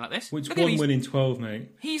relegated playing like this. It's 1 win in 12,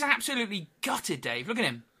 mate. He's absolutely gutted, Dave. Look at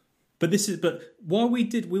him. But while we'll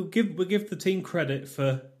give the team credit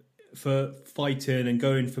for fighting and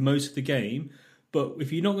going for most of the game. But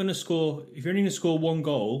if you're only going to score 1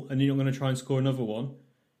 goal and you're not going to try and score another one,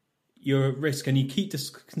 you're at risk. And you keep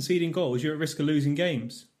conceding goals, you're at risk of losing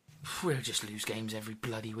games. We'll just lose games every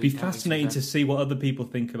bloody week. It'd be fascinating to see what other people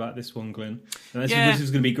think about this one, Glenn. And this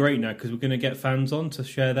is going to be great now because we're going to get fans on to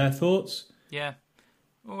share their thoughts. Yeah.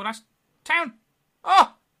 Oh, that's Town.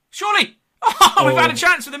 Oh, surely. Oh, we've had a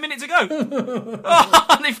chance with a minute to go.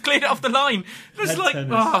 They've cleared it off the line. Just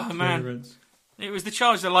man. Clearance. It was the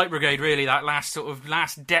charge of the Light Brigade, really, that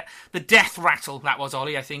the death rattle, that was,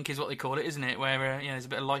 Ollie, I think, is what they call it, isn't it? Where, there's a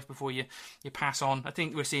bit of life before you pass on. I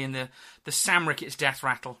think we're seeing the Sam Ricketts death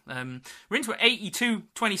rattle. We're into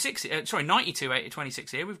 92-26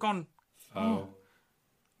 here. We've gone... Oh.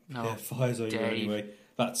 No. Yeah, fires over anyway.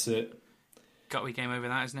 That's it. Got we game over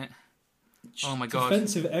that, isn't it? Oh, my God.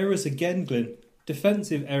 Defensive errors again, Glenn.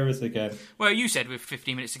 Defensive errors again. Well, you said with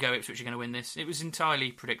 15 minutes to go, Ipswich are going to win this. It was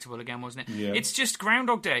entirely predictable again, wasn't it? Yeah. It's just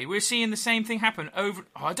Groundhog Day. We're seeing the same thing happen over...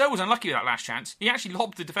 Ado was unlucky with that last chance. He actually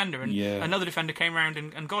lobbed the defender, and another defender came around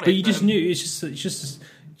and got it. But you just knew. It's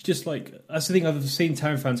just like... That's the thing I've seen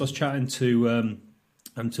Town fans. I was chatting to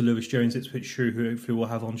Lewis Jones, Ipswich Shrew, who hopefully we'll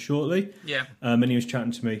have on shortly. Yeah. And he was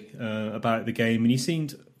chatting to me about the game, and he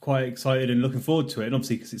seemed quite excited and looking forward to it, and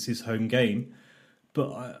obviously because it's his home game.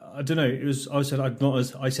 But I don't know. I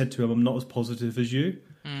said to him, I'm not as positive as you.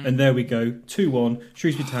 And there we go, 2-1.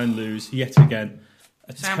 Shrewsbury Town lose yet again.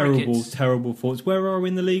 Terrible thoughts. Where are we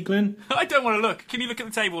in the league, Glenn? I don't want to look. Can you look at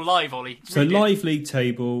the table live, Ollie? So live league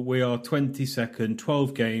table, we are 22nd,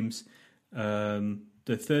 12 games. The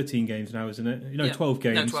 13 games now, isn't it? 12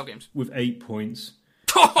 games. No, 12 games with 8 points.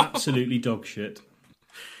 Absolutely dog shit.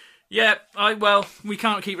 Yeah, we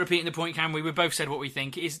can't keep repeating the point, can we? We both said what we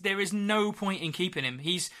think. There is no point in keeping him.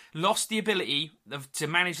 He's lost the ability to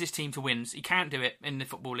manage this team to wins. He can't do it in the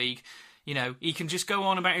Football League. He can just go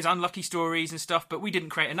on about his unlucky stories and stuff, but we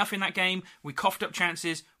didn't create enough in that game. We coughed up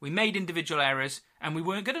chances, we made individual errors, and we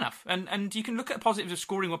weren't good enough. And you can look at the positives of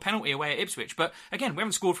scoring a penalty away at Ipswich, but again, we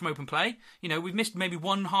haven't scored from open play. We've missed maybe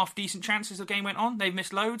 1 half-decent chance as the game went on. They've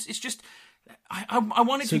missed loads. It's just... I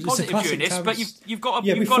wanted to be positive during this, but you've got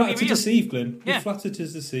to be real. To deceive, Glenn. Yeah. We flattered to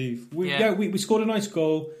deceive. We scored a nice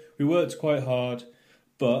goal. We worked quite hard,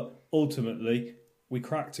 but ultimately we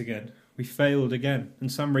cracked again. We failed again,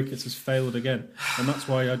 and Sam Ricketts has failed again, and that's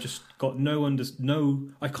why I just got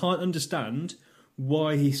I can't understand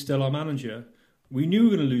why he's still our manager. We knew we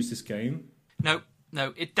were going to lose this game. No,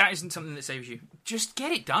 that isn't something that saves you. Just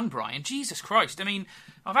get it done, Brian. Jesus Christ. I mean,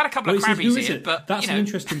 I've had a couple of crabbies here, but... That's an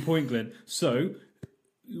interesting point, Glenn. So,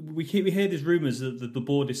 we hear these rumours that the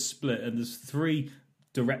board is split, and there's 3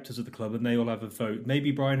 directors of the club, and they all have a vote.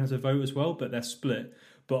 Maybe Brian has a vote as well, but they're split.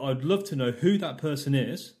 But I'd love to know who that person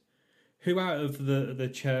is, who out of the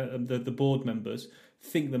chair, the board members,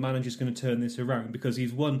 think the manager's going to turn this around, because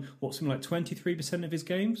he's won, something like 23% of his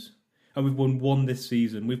games? And we've won 1 this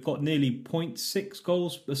season. We've got nearly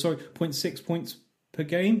 0.6 points per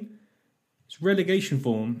game. It's relegation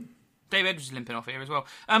form. Dave Edwards is limping off here as well.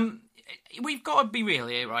 we've got to be real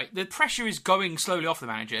here, right? The pressure is going slowly off the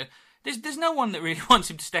manager. There's no one that really wants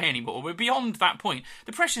him to stay anymore. We're beyond that point.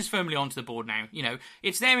 The pressure's firmly onto the board now. You know,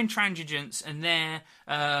 it's their intransigence and their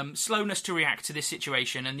slowness to react to this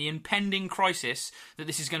situation and the impending crisis that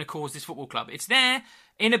this is going to cause this football club. It's their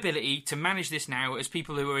inability to manage this now as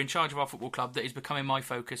people who are in charge of our football club that is becoming my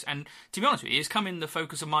focus. And to be honest with you, it's coming the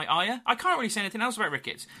focus of my ire. I can't really say anything else about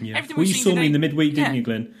Ricketts. Yeah. Well, you saw me in the midweek, didn't you,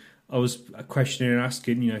 Glenn? I was questioning and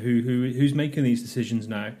asking, you know, who's making these decisions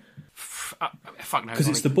now? Fuck no. Because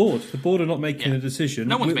it's the board. The board are not making a decision.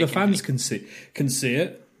 No one's making the fans can see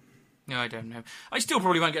it. No, I don't know. I still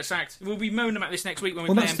probably won't get sacked. We'll be moaning about this next week when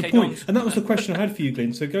we play that's MK the point. Dons. And that was the question I had for you,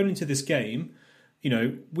 Glenn. So going into this game, you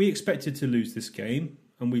know, we expected to lose this game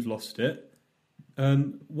and we've lost it.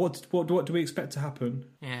 What do we expect to happen?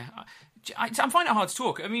 Yeah. I'm finding it hard to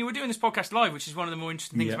talk. I mean, we're doing this podcast live, which is one of the more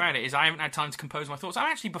interesting things about it, is I haven't had time to compose my thoughts. I'm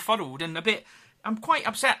actually befuddled and I'm quite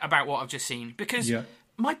upset about what I've just seen because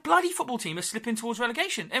my bloody football team is slipping towards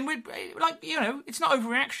relegation. And we're like, you know, it's not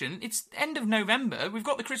overreaction. It's end of November. We've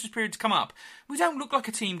got the Christmas period to come up. We don't look like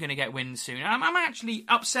a team going to get wins soon. And I'm actually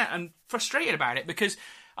upset and frustrated about it because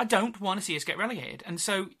I don't want to see us get relegated. And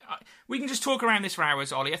so we can just talk around this for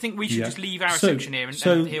hours, Ollie. I think we should just leave our section here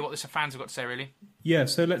and hear what the fans have got to say, really. Yeah,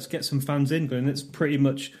 so let's get some fans in, Glenn. It's pretty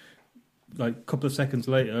much like a couple of seconds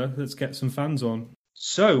later. Let's get some fans on.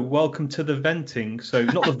 So, welcome to the venting. So,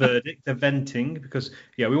 not the verdict, the venting, because,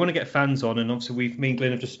 we want to get fans on. And obviously, me and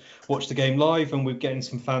Glenn have just watched the game live and we're getting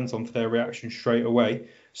some fans on for their reaction straight away.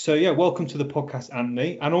 So, welcome to the podcast,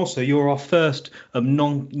 Anthony. And also, you're our first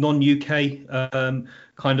non-UK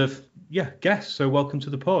guest. So, welcome to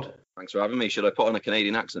the pod. Thanks for having me. Should I put on a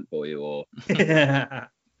Canadian accent for you? Or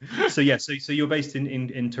So you're based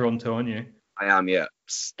in Toronto, aren't you? I am, 8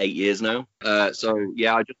 years now. I've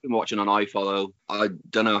just been watching on iFollow. I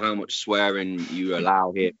don't know how much swearing you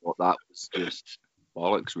allow here, but that was just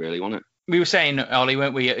bollocks, really, wasn't it? We were saying, Ollie,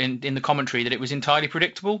 weren't we, in the commentary that it was entirely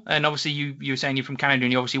predictable. And obviously you were saying you're from Canada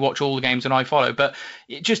and you obviously watch all the games on iFollow, but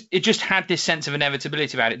it just had this sense of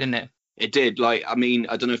inevitability about it, didn't it? It did. I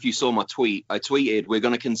don't know if you saw my tweet. I tweeted, we're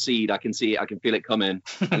going to concede. I can see it. I can feel it coming.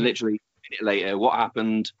 And literally a minute later, what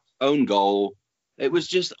happened? Own goal. It was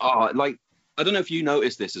just, I don't know if you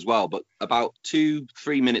noticed this as well, but about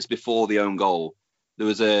 2-3 minutes before the own goal, there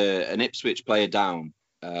was an Ipswich player down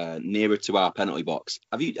nearer to our penalty box.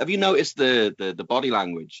 Have you noticed the body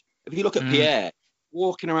language? If you look at Pierre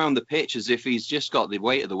walking around the pitch as if he's just got the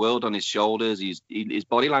weight of the world on his shoulders, his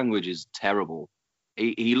body language is terrible.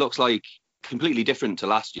 He looks like completely different to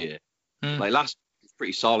last year. Like last year was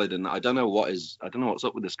pretty solid, and I don't know what's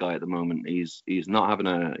up with this guy at the moment. He's not having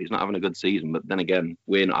a good season. But then again,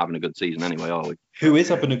 we're not having a good season anyway, are we? Who is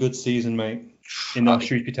having a good season, mate? In that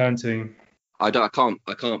Shrewsbury Town team. I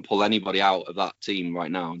can't pull anybody out of that team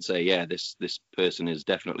right now and say, this person is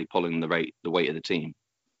definitely pulling the weight of the team.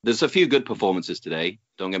 There's a few good performances today,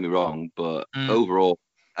 don't get me wrong, but overall,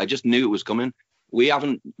 I just knew it was coming.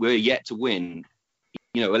 We're yet to win.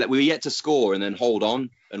 We're yet to score and then hold on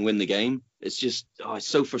and win the game. It's just, it's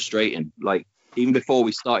so frustrating. Like, even before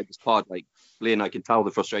we started this pod, Liam, I can tell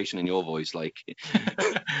the frustration in your voice.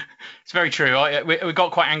 It's very true. We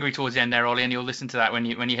got quite angry towards the end there, Ollie, and you'll listen to that when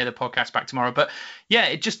you hear the podcast back tomorrow. But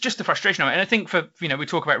it just the frustration of it. And I think we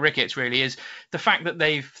talk about Ricketts really is the fact that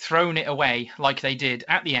they've thrown it away like they did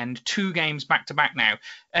at the end, 2 games back to back now.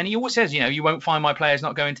 And he always says, you won't find my players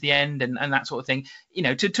not going to the end and that sort of thing.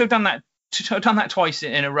 To have done that. To have done that twice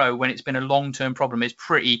in a row when it's been a long-term problem is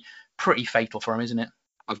pretty fatal for him, isn't it?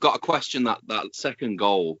 I've got a question. That second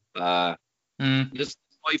goal, there's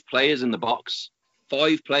 5 players in the box.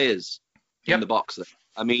 5 players in the box there.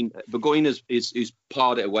 I mean, Burgoyne is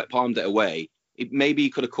palmed it away. Maybe he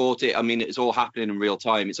could have caught it. I mean, it's all happening in real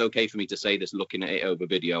time. It's okay for me to say this looking at it over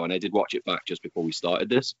video, and I did watch it back just before we started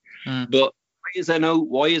this. But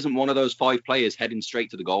why isn't one of those 5 players heading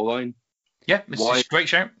straight to the goal line? Yeah, it's a great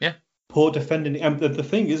shout. Yeah. Poor defending. And the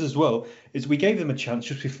thing is we gave them a chance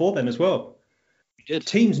just before then as well. We did.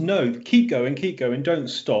 Teams know, keep going, don't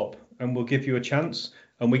stop, and we'll give you a chance.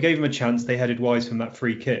 And we gave them a chance. They headed wise from that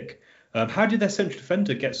free kick. How did their central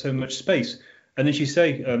defender get so much space? And as you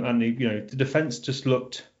say, Andy, the defence just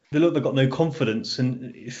looked. They've got no confidence.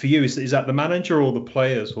 And for you, is that the manager or the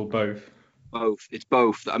players or both? Both. It's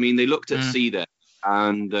both. I mean, they looked at Seeder,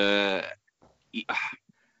 and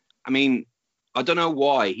I don't know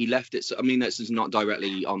why he left it. I mean, this is not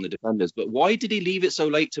directly on the defenders, but why did he leave it so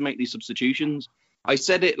late to make these substitutions? I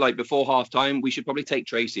said it before half time, we should probably take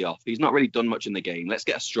Tracy off. He's not really done much in the game. Let's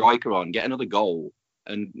get a striker on, get another goal,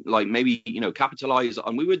 and maybe, capitalise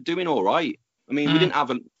on. We were doing all right. I mean, we didn't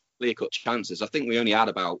have clear-cut chances. I think we only had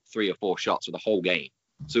about 3 or 4 shots for the whole game.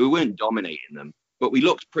 So we weren't dominating them, but we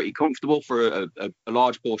looked pretty comfortable for a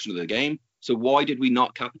large portion of the game. So why did we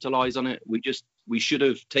not capitalize on it? We should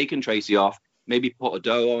have taken Tracy off, maybe put a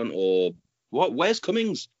Doe on, or what? Where's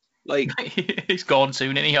Cummings? Like, he's gone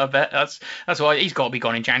soon, isn't he? I bet that's why he's got to be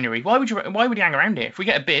gone in January. Why would he hang around here? If we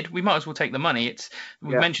get a bid, we might as well take the money.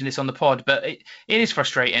 We've mentioned this on the pod, but it is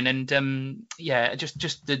frustrating, and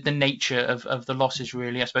just the nature of the losses,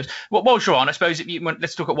 really. I suppose. Well, Sean, I suppose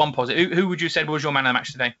let's look at one positive. Who would you have said was your man of the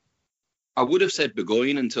match today? I would have said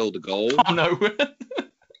Burgoyne until the goal. Oh no.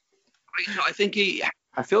 I think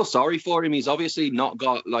I feel sorry for him. He's obviously not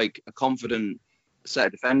got like a confident set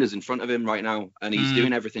of defenders in front of him right now, and he's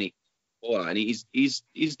doing everything he can, and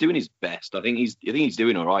he's doing his best. I think he's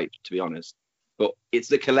doing all right, to be honest. But it's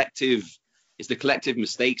the collective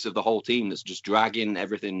mistakes of the whole team that's just dragging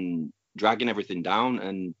everything down.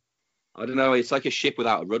 And I don't know, it's like a ship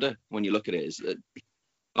without a rudder when you look at it.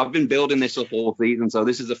 I've been building this up all season, so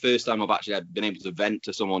this is the first time I've actually been able to vent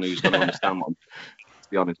to someone who's going to understand what I'm to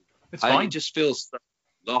be honest. I just feel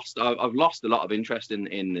lost. I've lost a lot of interest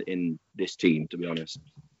in this team, to be honest.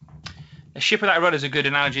 A ship without a rudder is a good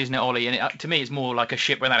analogy, isn't it, Ollie? And to me, it's more like a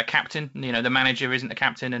ship without a captain. You know, the manager isn't the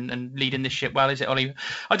captain and leading this ship well, is it, Ollie?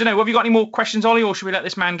 I don't know. Have you got any more questions, Ollie, or should we let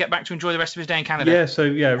this man get back to enjoy the rest of his day in Canada?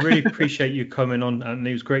 Really appreciate you coming on, and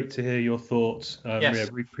it was great to hear your thoughts. Yes. Yeah,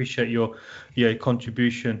 we appreciate your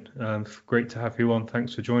contribution. Great to have you on.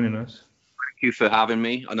 Thanks for joining us. Thank you for having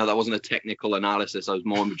me. I know that wasn't a technical analysis. I was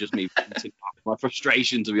more just me my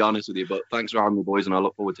frustration, to be honest with you. But thanks for having me, boys, and I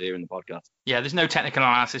look forward to hearing the podcast. Yeah, there's no technical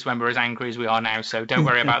analysis when we're as angry as we are now, so don't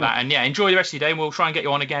worry about that. And enjoy the rest of your day, and we'll try and get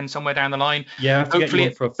you on again somewhere down the line. Yeah,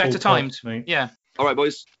 hopefully for better times. Mate. Yeah. All right,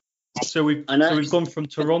 boys. So we've gone from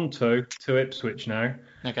Toronto to Ipswich now.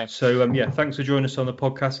 Okay. So thanks for joining us on the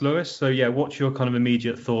podcast, Lewis. So what's your kind of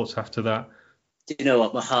immediate thoughts after that? Do you know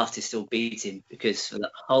what? My heart is still beating because for the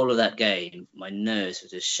whole of that game, my nerves were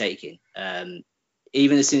just shaking.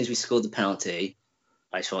 Even as soon as we scored the penalty,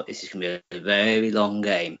 I thought this is going to be a very long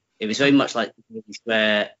game. It was very much like it's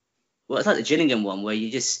like the Gillingham one where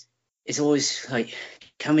it's always like,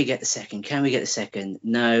 can we get the second? Can we get the second?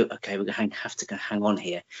 No, okay, we're going to have to hang on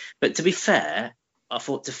here. But to be fair, I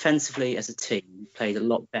thought defensively as a team we played a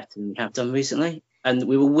lot better than we have done recently, and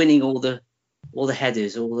we were winning all the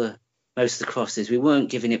headers, most of the crosses. We weren't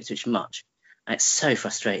giving Ipswich much. And it's so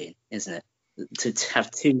frustrating, isn't it? To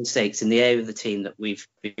have two mistakes in the area of the team that we've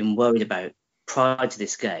been worried about prior to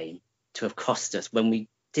this game to have cost us when we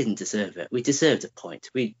didn't deserve it. We deserved a point.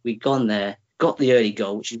 We'd gone there, got the early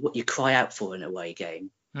goal, which is what you cry out for in an away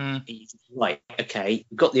game. Right, okay,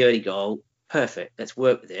 got the early goal. Perfect. Let's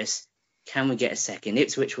work with this. Can we get a second?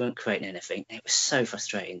 Ipswich weren't creating anything. It was so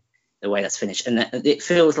frustrating the way that's finished. And it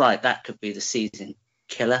feels like that could be the season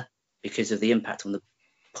killer, because of the impact on the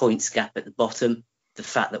points gap at the bottom, the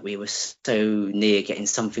fact that we were so near getting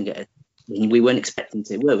something we weren't expecting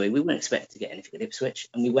to, were we? We weren't expecting to get anything at Ipswich,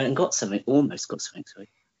 and we went and got something, almost got something.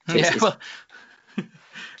 So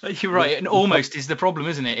you're right, and almost is the problem,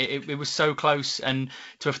 isn't it? It was so close, and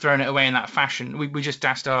to have thrown it away in that fashion. We just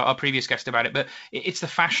asked our previous guest about it, but it's the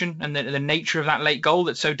fashion and the nature of that late goal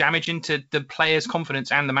that's so damaging to the players'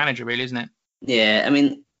 confidence and the manager, really, isn't it? Yeah, I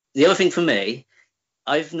mean, the other thing for me,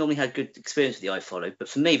 I've normally had good experience with the iFollow, but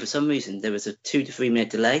for me, for some reason, there was a 2 to 3 minute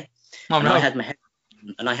delay. I had my head,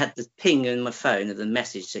 and I had the ping in my phone of the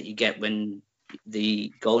message that you get when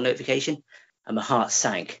the goal notification, and my heart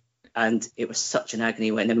sank. And it was such an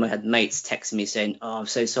agony when then I had mates texting me saying, "Oh, I'm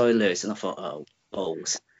so sorry, Lewis," and I thought, "Oh,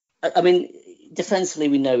 balls." I mean, defensively,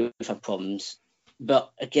 we know we've had problems,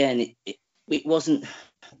 but again, it wasn't.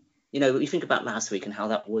 You know, you think about last week and how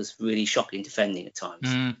that was really shocking defending at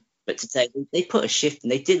times. But today they put a shift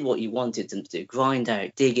and they did what you wanted them to do: grind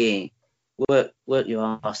out, dig in, work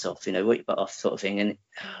your arse off, work your butt off, sort of thing. And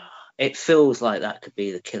it feels like that could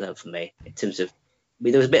be the killer for me in terms of.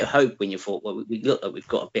 There was a bit of hope when you thought, well, we look like we've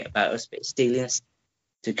got a bit about us, a bit of steeliness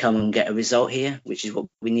to come and get a result here, which is what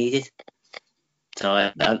we needed. So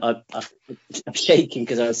I'm shaking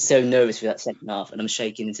because I was so nervous for that second half, and I'm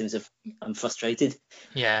shaking in terms of I'm frustrated.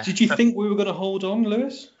 Yeah. Did you think we were going to hold on,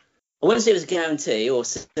 Lewis? I wouldn't say it was a guarantee or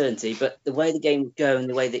certainty, but the way the game would go and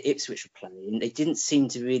the way the Ipswich were playing, they didn't seem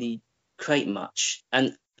to really create much.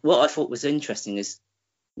 And what I thought was interesting is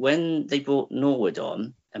when they brought Norwood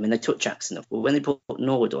on, I mean, they took Jackson off, but when they brought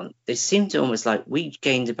Norwood on, they seemed to almost like we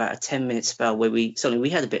gained about a 10-minute spell where we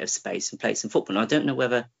had a bit of space and played some football. And I don't know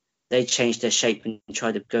whether they changed their shape and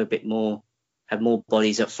tried to go a bit more, have more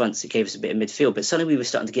bodies up front, so it gave us a bit of midfield. But suddenly we were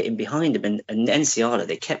starting to get in behind them. And Nsiala,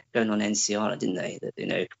 they kept going on Nsiala, didn't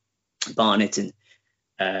they? Barnett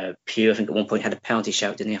and Pugh, I think at one point had a penalty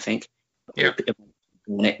shout, didn't he? I think. Yeah.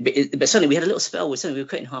 But suddenly we had a little spell where suddenly we were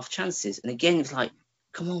creating half chances, and again it was like,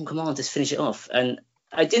 come on, just finish it off. And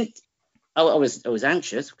I was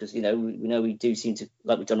anxious because we know we do seem to,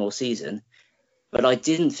 like we've done all season, but I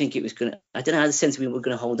didn't think it was going to. I didn't have the sense we were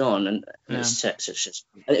going to hold on, and it was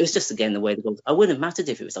just again the way the goals. I wouldn't have mattered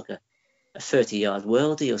if it was like a 30-yard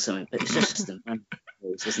worldie or something, but it's just the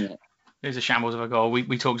goals, isn't it? It was a shambles of a goal.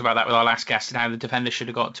 We talked about that with our last guest and how the defender should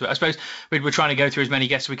have got to it. I suppose we're trying to go through as many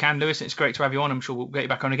guests as we can, Lewis. It's great to have you on. I'm sure we'll get you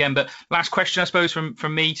back on again. But last question, I suppose, from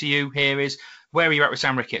me to you here is, where are you at with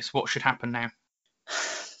Sam Ricketts? What should happen now?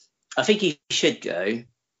 I think he should go,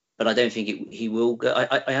 but I don't think he will go.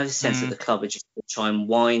 I have a sense that the club are just going to try and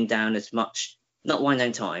wind down as much, not wind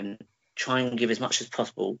down time, try and give as much as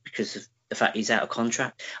possible because of the fact he's out of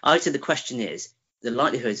contract. I would say the question is, the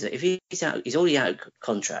likelihood is that if he's already out of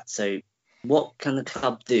contract, so what can the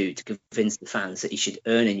club do to convince the fans that he should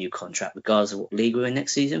earn a new contract regardless of what league we're in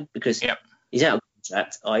next season? Because he's out of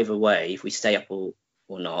contract either way, if we stay up or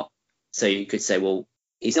not. So you could say, well,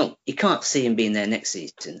 you can't see him being there next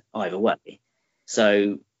season either way.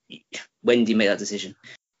 So when do you make that decision?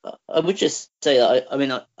 I would just say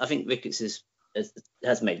that I think Ricketts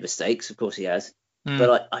has made mistakes. Of course he has.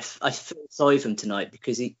 But I feel sorry for him tonight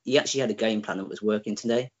because he actually had a game plan that was working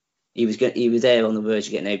today. He was there on the verge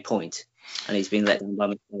of getting a point, and he's been let down by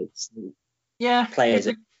mistakes. Yeah, players.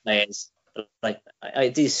 Like I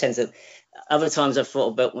do sense that other times I've thought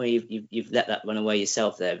about when you've let that run away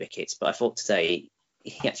yourself there, Ricketts. But I thought today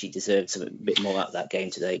he actually deserved a bit more out of that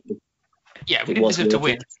game today. Yeah, we didn't deserve to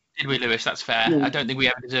win, did we, Lewis? That's fair. I don't think we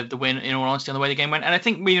ever deserved the win, in all honesty, on the way the game went. And I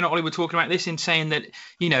think we and Ollie were talking about this in saying that,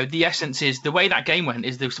 the essence is the way that game went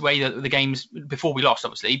is the way that the games before we lost,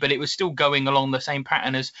 obviously, but it was still going along the same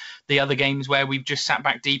pattern as the other games where we've just sat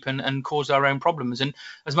back deep and caused our own problems. And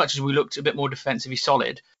as much as we looked a bit more defensively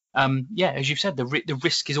solid, as you've said, the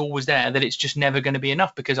risk is always there that it's just never going to be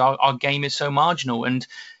enough because our game is so marginal. And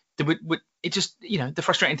it just, the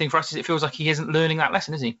frustrating thing for us is it feels like he isn't learning that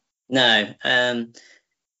lesson, is he? No,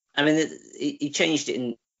 I mean, he changed it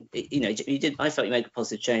in. He did. I felt he made a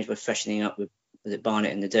positive change by freshening up with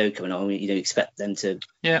Barnett and Nadeau coming on. Expect them to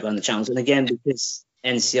run the channels, and again because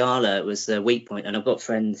Nsiala was the weak point, and I've got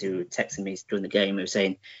friends who were texting me during the game who were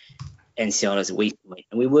saying Nsiala is a weak point,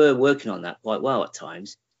 and we were working on that quite well at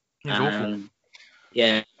times.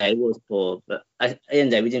 Yeah, it was poor, but at the end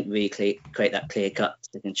of the day, we didn't really create that clear-cut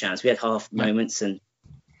second chance. We had half moments, and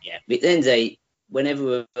but at the end of the day, whenever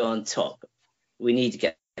we're on top, we need to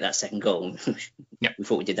get that second goal. We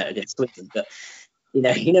thought we did that against Switzerland, but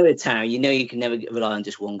with Town, you can never rely on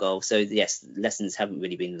just one goal. So yes, lessons haven't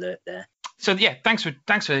really been learnt there. So thanks for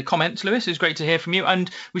the comments, Lewis. It was great to hear from you. And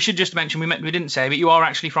we should just mention we didn't say, but you are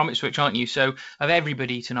actually from Ipswich, aren't you? So of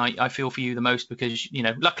everybody tonight, I feel for you the most because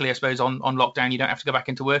luckily I suppose on lockdown you don't have to go back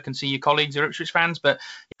into work and see your colleagues who are Ipswich fans. But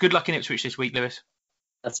good luck in Ipswich this week, Lewis.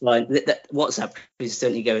 That's fine. WhatsApp is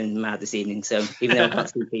certainly going mad this evening. So even though I can't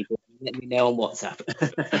see people, let me know on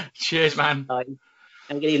WhatsApp. Cheers, man. Bye.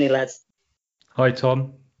 Have a good evening, lads. Hi,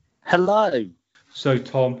 Tom. Hello. So,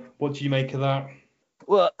 Tom, what do you make of that?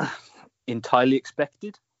 Well, entirely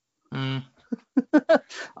expected. Mm.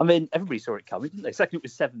 I mean, everybody saw it coming, didn't they? Second, it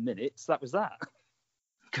was 7 minutes. That was that.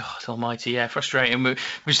 God almighty, yeah, frustrating. We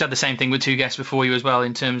just had the same thing with two guests before you as well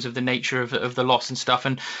in terms of the nature of the loss and stuff.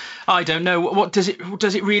 And I don't know, what does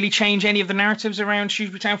it really change any of the narratives around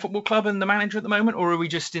Shrewsbury Town Football Club and the manager at the moment, or are we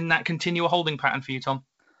just in that continual holding pattern for you, Tom?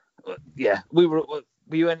 Yeah, we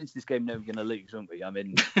went into this game knowing we were going to lose, weren't we? I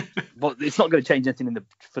mean, it's not going to change anything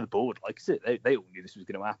for the board, like is it? They all knew this was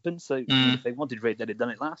going to happen, so if they wanted red, they'd have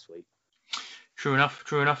done it last week. True enough.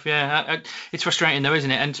 Yeah, it's frustrating though, isn't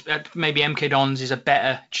it? And maybe MK Dons is a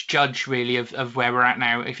better judge, really, of where we're at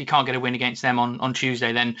now. If you can't get a win against them on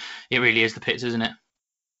Tuesday, then it really is the pits, isn't it?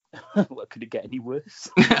 Well, could it get any worse?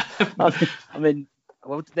 I mean,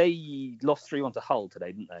 they lost 3-1 to Hull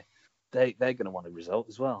today, didn't they? They're going to want a result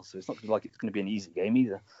as well, so it's not like it's going to be an easy game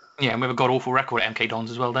either. Yeah, and we have a god awful record at MK Dons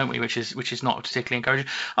as well, don't we? Which is not particularly encouraging.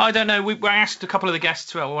 I don't know. We asked a couple of the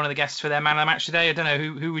guests, one of the guests for their man of the match today. I don't know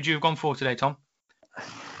who would you have gone for today, Tom?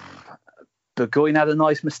 Burgoyne had a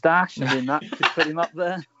nice moustache. I mean, that could put him up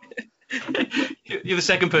there. You're the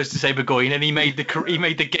second person to say Burgoyne, and he made the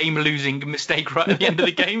game-losing mistake right at the end of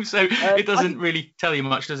the game. So it doesn't really tell you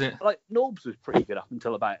much, does it? Like Norbs was pretty good up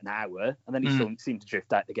until about an hour, and then he seemed to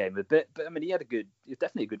drift out the game a bit. But I mean, he was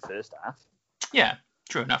definitely a good first half. Yeah,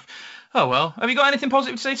 true enough. Oh well, have you got anything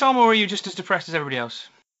positive to say, Tom, or are you just as depressed as everybody else?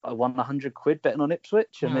 I won £100 betting on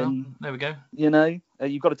Ipswich. I mean, there we go. You know,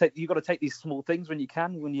 you've got to take these small things when you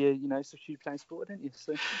can, when you're such a huge playing sport, don't you?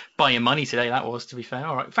 So buy your money today, that was, to be fair.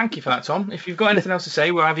 All right, thank you for that, Tom. If you've got anything else to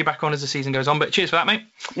say, we'll have you back on as the season goes on. But cheers for that, mate.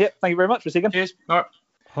 Yep, thank you very much, Regan. Cheers. All right.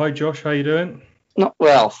 Hi, Josh. How you doing? Not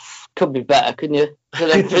well. Could be better, couldn't you?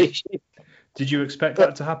 Did you expect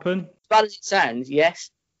that to happen? As bad as it sounds,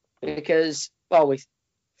 yes, because we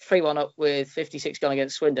 3-1 up with 56 gone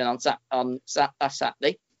against Swindon on last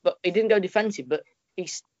Saturday, but he didn't go defensive. But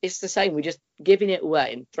it's the same. We're just giving it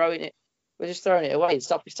away and throwing it. We're just throwing it away and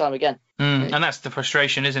stoppage time again. And that's the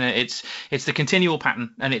frustration, isn't it? It's the continual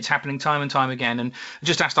pattern, and it's happening time and time again. And I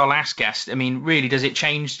just asked our last guest, I mean, really, does it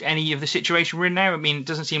change any of the situation we're in now? I mean, it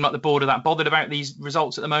doesn't seem like the board are that bothered about these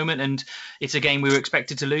results at the moment, and it's a game we were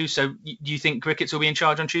expected to lose. So do you think Crickets will be in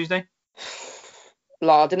charge on Tuesday?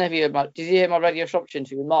 I don't know if you heard did you hear my radio shop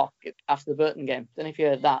interview with Mark after the Burton game? Don't know if you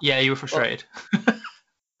heard that. Yeah, you were frustrated.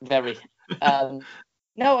 Very. No,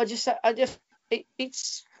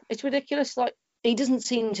 it's ridiculous. Like, he doesn't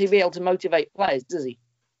seem to be able to motivate players, does he?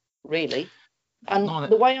 Really? And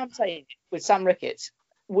the way I'm saying it with Sam Ricketts,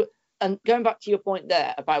 and going back to your point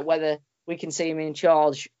there about whether we can see him in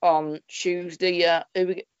charge on Tuesday,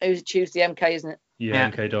 who's Tuesday, MK, isn't it? Yeah,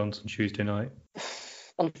 MK Dons on Tuesday night.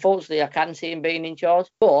 Unfortunately, I can see him being in charge.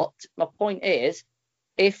 But my point is,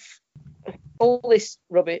 if all this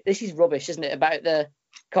rubbish, this is rubbish, isn't it, about the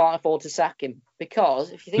can't afford to sack him?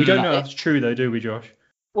 Because if you think we don't about know that's true, though, do we, Josh?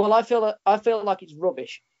 Well, I feel like it's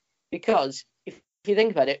rubbish because if you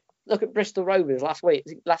think about it, look at Bristol Rovers last week.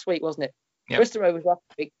 Last week, wasn't it? Yep. Bristol Rovers last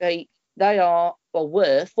week. They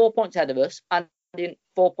were 4 points ahead of us and in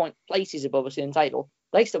 4 point places above us in the table.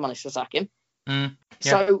 They still managed to sack him. Yeah.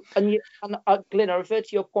 So, Glyn, I referred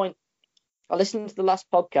to your point. I listened to the last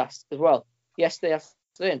podcast as well yesterday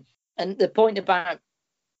afternoon, and the point about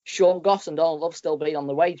Sean Goss and Donald Love still being on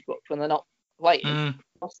the wage books when they're not playing.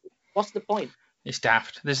 What's the point? It's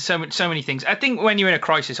daft. There's so many things. I think when you're in a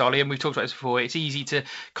crisis, Ollie, and we've talked about this before, it's easy to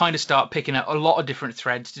kind of start picking up a lot of different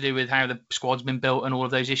threads to do with how the squad's been built and all of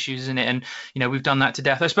those issues, isn't it? And, we've done that to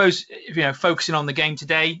death. I suppose, focusing on the game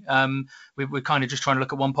today, we're kind of just trying to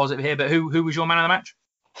look at one positive here, but who was your man of the match?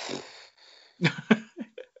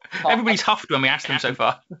 Everybody's huffed when we asked them so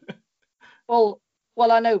far. Well,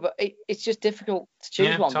 I know, but it's just difficult to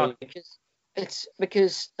choose one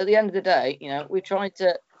because at the end of the day, we've tried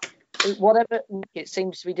to, whatever it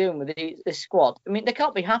seems to be doing with this squad. I mean, they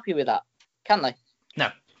can't be happy with that, can they? No.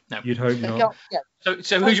 You'd hope not.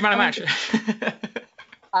 So who's your man of match?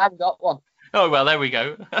 I haven't got one. Oh, well, there we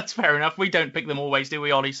go. That's fair enough. We don't pick them always, do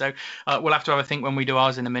we, Ollie? So we'll have to have a think when we do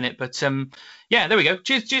ours in a minute. But there we go.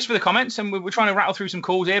 Cheers for the comments. And we're trying to rattle through some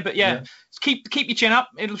calls here. But keep your chin up.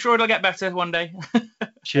 It'll get better one day.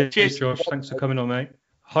 Cheers, Josh. Thanks for coming on, mate.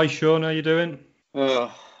 Hi, Sean. How you doing?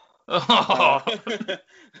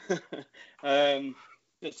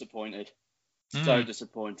 Disappointed. So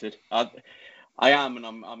disappointed. I am, and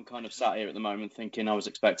I'm kind of sat here at the moment thinking I was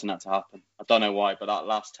expecting that to happen. I don't know why, but that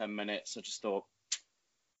last 10 minutes, I just thought,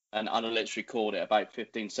 and I literally called it about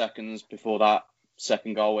 15 seconds before that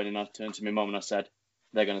second goal win, and I turned to my mum and I said,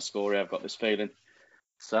 they're going to score here, I've got this feeling.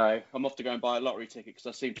 So I'm off to go and buy a lottery ticket because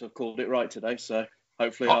I seem to have called it right today, so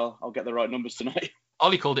hopefully I'll get the right numbers tonight.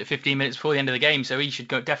 Ollie called it 15 minutes before the end of the game, so he should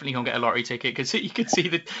definitely go and get a lottery ticket because you could see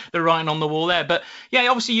the writing on the wall there. But yeah,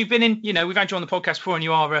 obviously you've been in, we've had you on the podcast before, and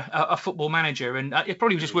you are a football manager, and it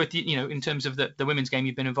probably was just worth, in terms of the women's game,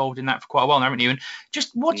 you've been involved in that for quite a while now, haven't you? And just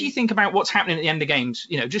what do you think about what's happening at the end of games?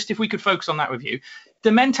 Just if we could focus on that with you,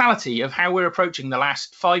 the mentality of how we're approaching the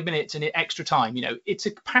last 5 minutes and extra time. It's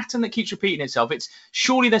a pattern that keeps repeating itself. It's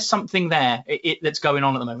surely there's something there that's going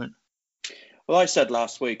on at the moment. Well, I said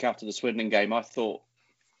last week after the Swindon game, I thought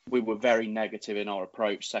we were very negative in our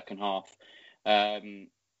approach second half. I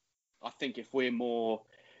think if we're more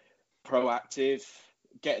proactive,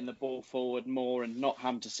 getting the ball forward more and not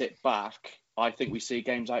having to sit back, I think we see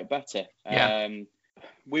games out better. Yeah.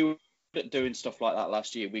 We were doing stuff like that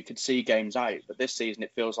last year. We could see games out, but this season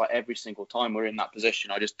it feels like every single time we're in that position,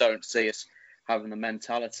 I just don't see us having the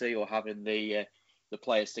mentality or having the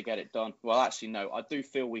players to get it done. Well, actually, no, I do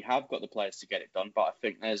feel we have got the players to get it done, but I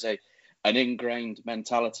think there's an ingrained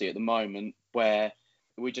mentality at the moment where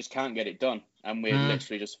we just can't get it done, and we're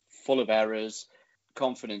literally just full of errors.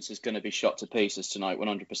 Confidence is going to be shot to pieces tonight,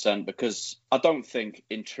 100%, because I don't think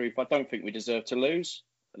we deserve to lose.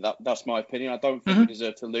 That's my opinion. I don't think we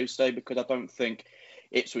deserve to lose today because I don't think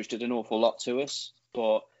Ipswich did an awful lot to us.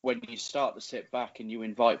 But when you start to sit back and you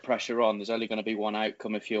invite pressure on, there's only going to be one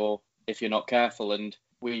outcome if you're not careful. And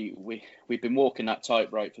we've been walking that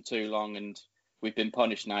tightrope for too long, and we've been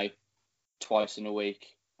punished now twice in a week.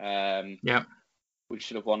 we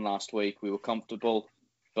should have won last week. We were comfortable,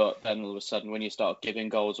 but then all of a sudden, when you start giving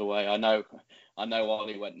goals away, I know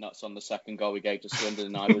Ollie went nuts on the second goal we gave to Swindon,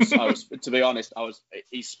 and I was to be honest,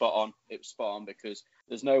 he's spot on. It was spot on, because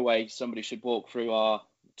there's no way somebody should walk through our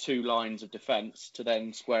 2 lines of defence to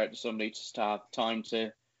then square it to somebody just to have time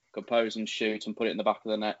to compose and shoot and put it in the back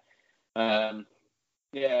of the net.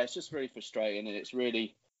 It's just really frustrating, and it's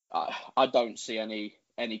really I don't see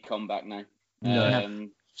any comeback now. No.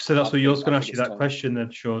 So that's what you're going to ask you that question then,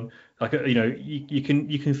 Sean. Like, you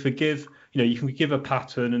can forgive, you can forgive a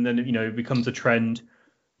pattern, and then it becomes a trend.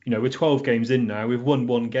 We're 12 games in now. We've won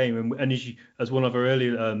 1 game, and as one of our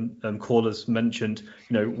earlier callers mentioned,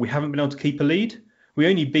 we haven't been able to keep a lead. We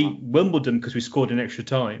only beat Wimbledon because we scored in extra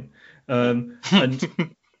time, and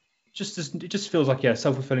it just feels like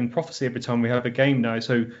self-fulfilling prophecy every time we have a game now.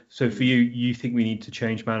 So for you think we need to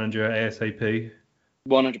change manager ASAP?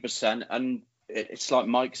 100%, and it's like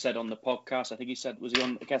Mike said on the podcast. I think was he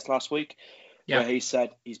on a guest last week? Yeah. Where he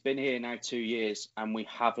said he's been here now 2 years and we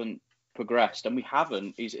haven't progressed, and we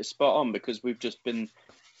haven't. He's spot on, because we've just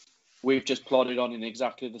plodded on in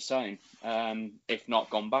exactly the same, if not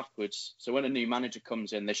gone backwards. So when a new manager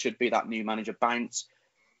comes in, there should be that new manager bounce,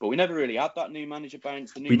 but we never really had that new manager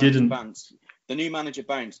bounce. The new manager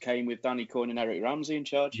bounce came with Danny Coyne and Eric Ramsey in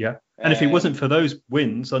charge. Yeah, and if it wasn't for those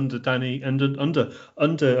wins under Danny and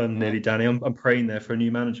under nearly Danny, I'm praying there for a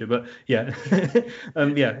new manager. But yeah,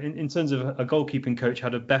 in terms of a goalkeeping coach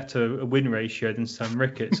had a better win ratio than Sam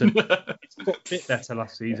Ricketts, and it's got a bit better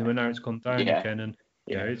last season, but now it's gone down again, and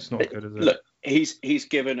it's not good, is it? Look, he's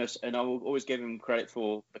given us, and I will always give him credit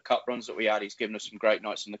for the cup runs that we had. He's given us some great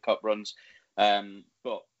nights in the cup runs,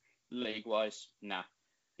 but league-wise, nah.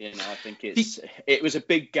 I think it was a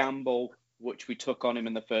big gamble which we took on him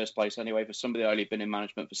in the first place anyway, for somebody that only been in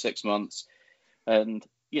management for 6 months. And,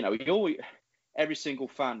 every single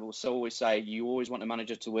fan will always say you always want a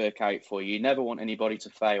manager to work out for you. You never want anybody to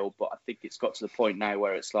fail. But I think it's got to the point now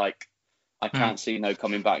where it's like, I can't see no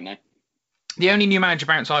coming back now. The only new manager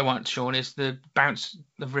bounce I want, Sean, is the bounce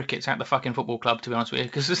of Ricketts out the fucking football club, to be honest with you,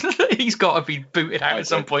 because he's got to be booted out at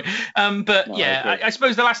some point. I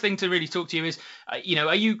suppose the last thing to really talk to you is, are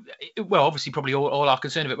you, well, obviously probably all are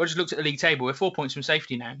concerned of it, but I just looked at the league table. We're 4 points from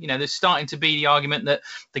safety now. There's starting to be the argument that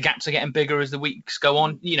the gaps are getting bigger as the weeks go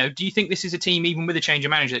on. Do you think this is a team, even with a change of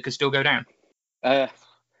manager, that could still go down?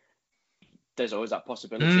 There's always that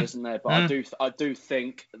possibility, isn't there? But I do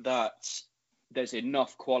think that there's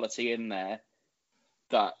enough quality in there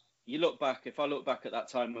that if I look back at that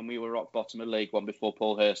time when we were rock bottom of League One before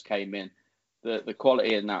Paul Hurst came in, the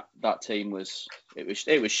quality in that team was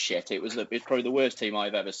shit. It was probably the worst team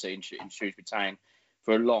I've ever seen in Shrewsbury Town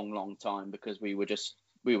for a long, long time, because we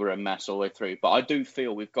were a mess all the way through. But I do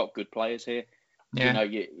feel we've got good players here. Yeah.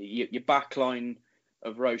 Your back line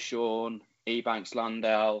of Rochon, Ebanks,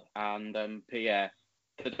 Landell, and Pierre,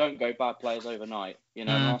 they don't go bad players overnight.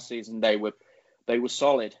 Last season they were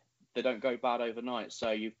solid. They don't go bad overnight.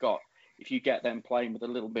 So if you get them playing with a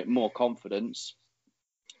little bit more confidence,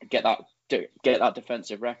 get that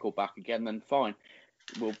defensive record back again, then fine,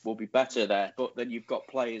 we'll be better there. But then you've got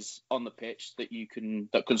players on the pitch that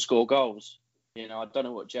can score goals. I don't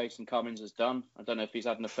know what Jason Cummings has done. I don't know if he's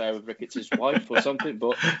had an affair with Ricketts' wife or something,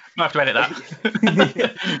 but I have to edit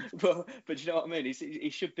that. but you know what I mean? He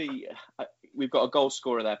should be. We've got a goal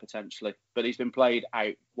scorer there potentially, but he's been played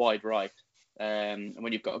out wide right. And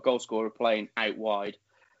when you've got a goal scorer playing out wide,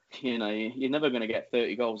 you're never going to get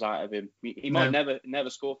 30 goals out of him. He might never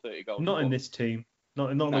score 30 goals. Not in this team.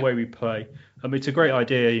 Not the way we play. I mean, it's a great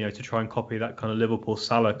idea, to try and copy that kind of Liverpool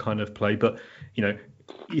Salah kind of play. But,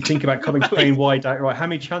 you think about Cummings playing wide out right. How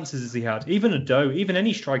many chances has he had? Even even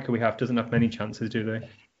any striker we have doesn't have many chances, do they?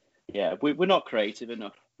 Yeah, we're not creative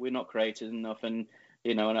enough. And,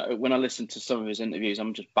 when I listen to some of his interviews,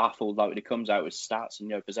 I'm just baffled. Like when he comes out with stats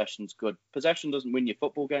and possession's good. Possession doesn't win your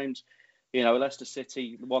football games. Leicester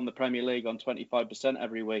City won the Premier League on 25%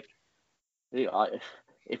 every week.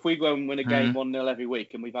 If we go and win a game 1-0 every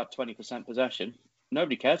week and we've had 20% possession,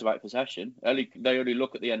 nobody cares about possession. They only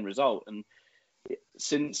look at the end result. And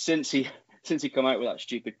since he come out with that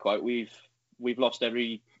stupid quote, we've lost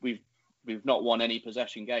we've not won any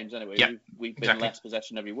possession games anyway. Yeah, we've been less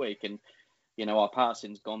possession every week, and our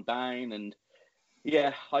passing's gone down. And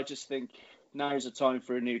I just think now's the time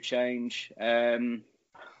for a new change. I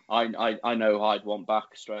know I'd want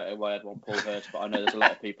back straight away. I'd want Paul Hurst, but I know there's a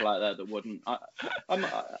lot of people out there that wouldn't. I'm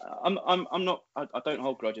not. I don't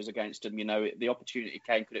hold grudges against him. The opportunity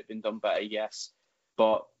came. Could it have been done better? Yes,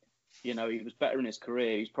 but he was better in his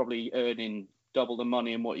career. He's probably earning double the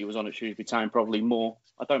money and what he was on at Shrewsbury Town, probably more.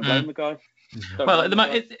 I don't blame the guy. Well,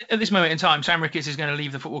 at this moment in time, Sam Ricketts is going to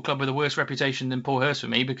leave the football club with a worse reputation than Paul Hurst for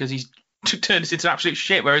me, because he's turned us into absolute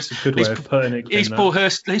shit. Whereas Good way of putting it, Paul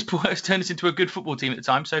Hurst turned us into a good football team at the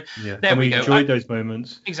time. So there we go. Enjoyed those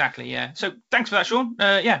moments. Exactly, yeah. So thanks for that, Sean.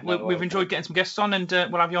 We've enjoyed getting some guests on, and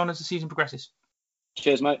we'll have you on as the season progresses.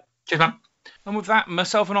 Cheers, mate. Cheers, man. And with that,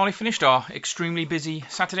 myself and Ollie finished our extremely busy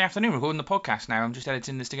Saturday afternoon recording the podcast now. I'm just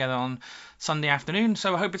editing this together on Sunday afternoon,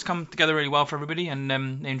 so I hope it's come together really well for everybody, and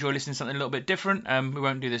they enjoy listening to something a little bit different. We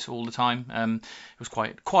won't do this all the time. It was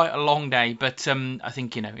quite a long day, but I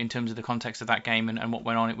think, in terms of the context of that game and what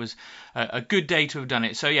went on, it was a good day to have done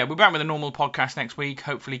it. So yeah, we're back with a normal podcast next week,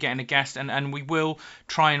 hopefully getting a guest, and we will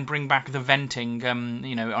try and bring back the venting, on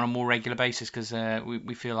a more regular basis, because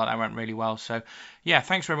we feel like that went really well. So yeah,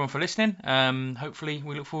 thanks for everyone for listening. Hopefully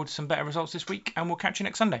we look forward to some better results this week, and we'll catch you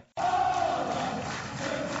next Sunday.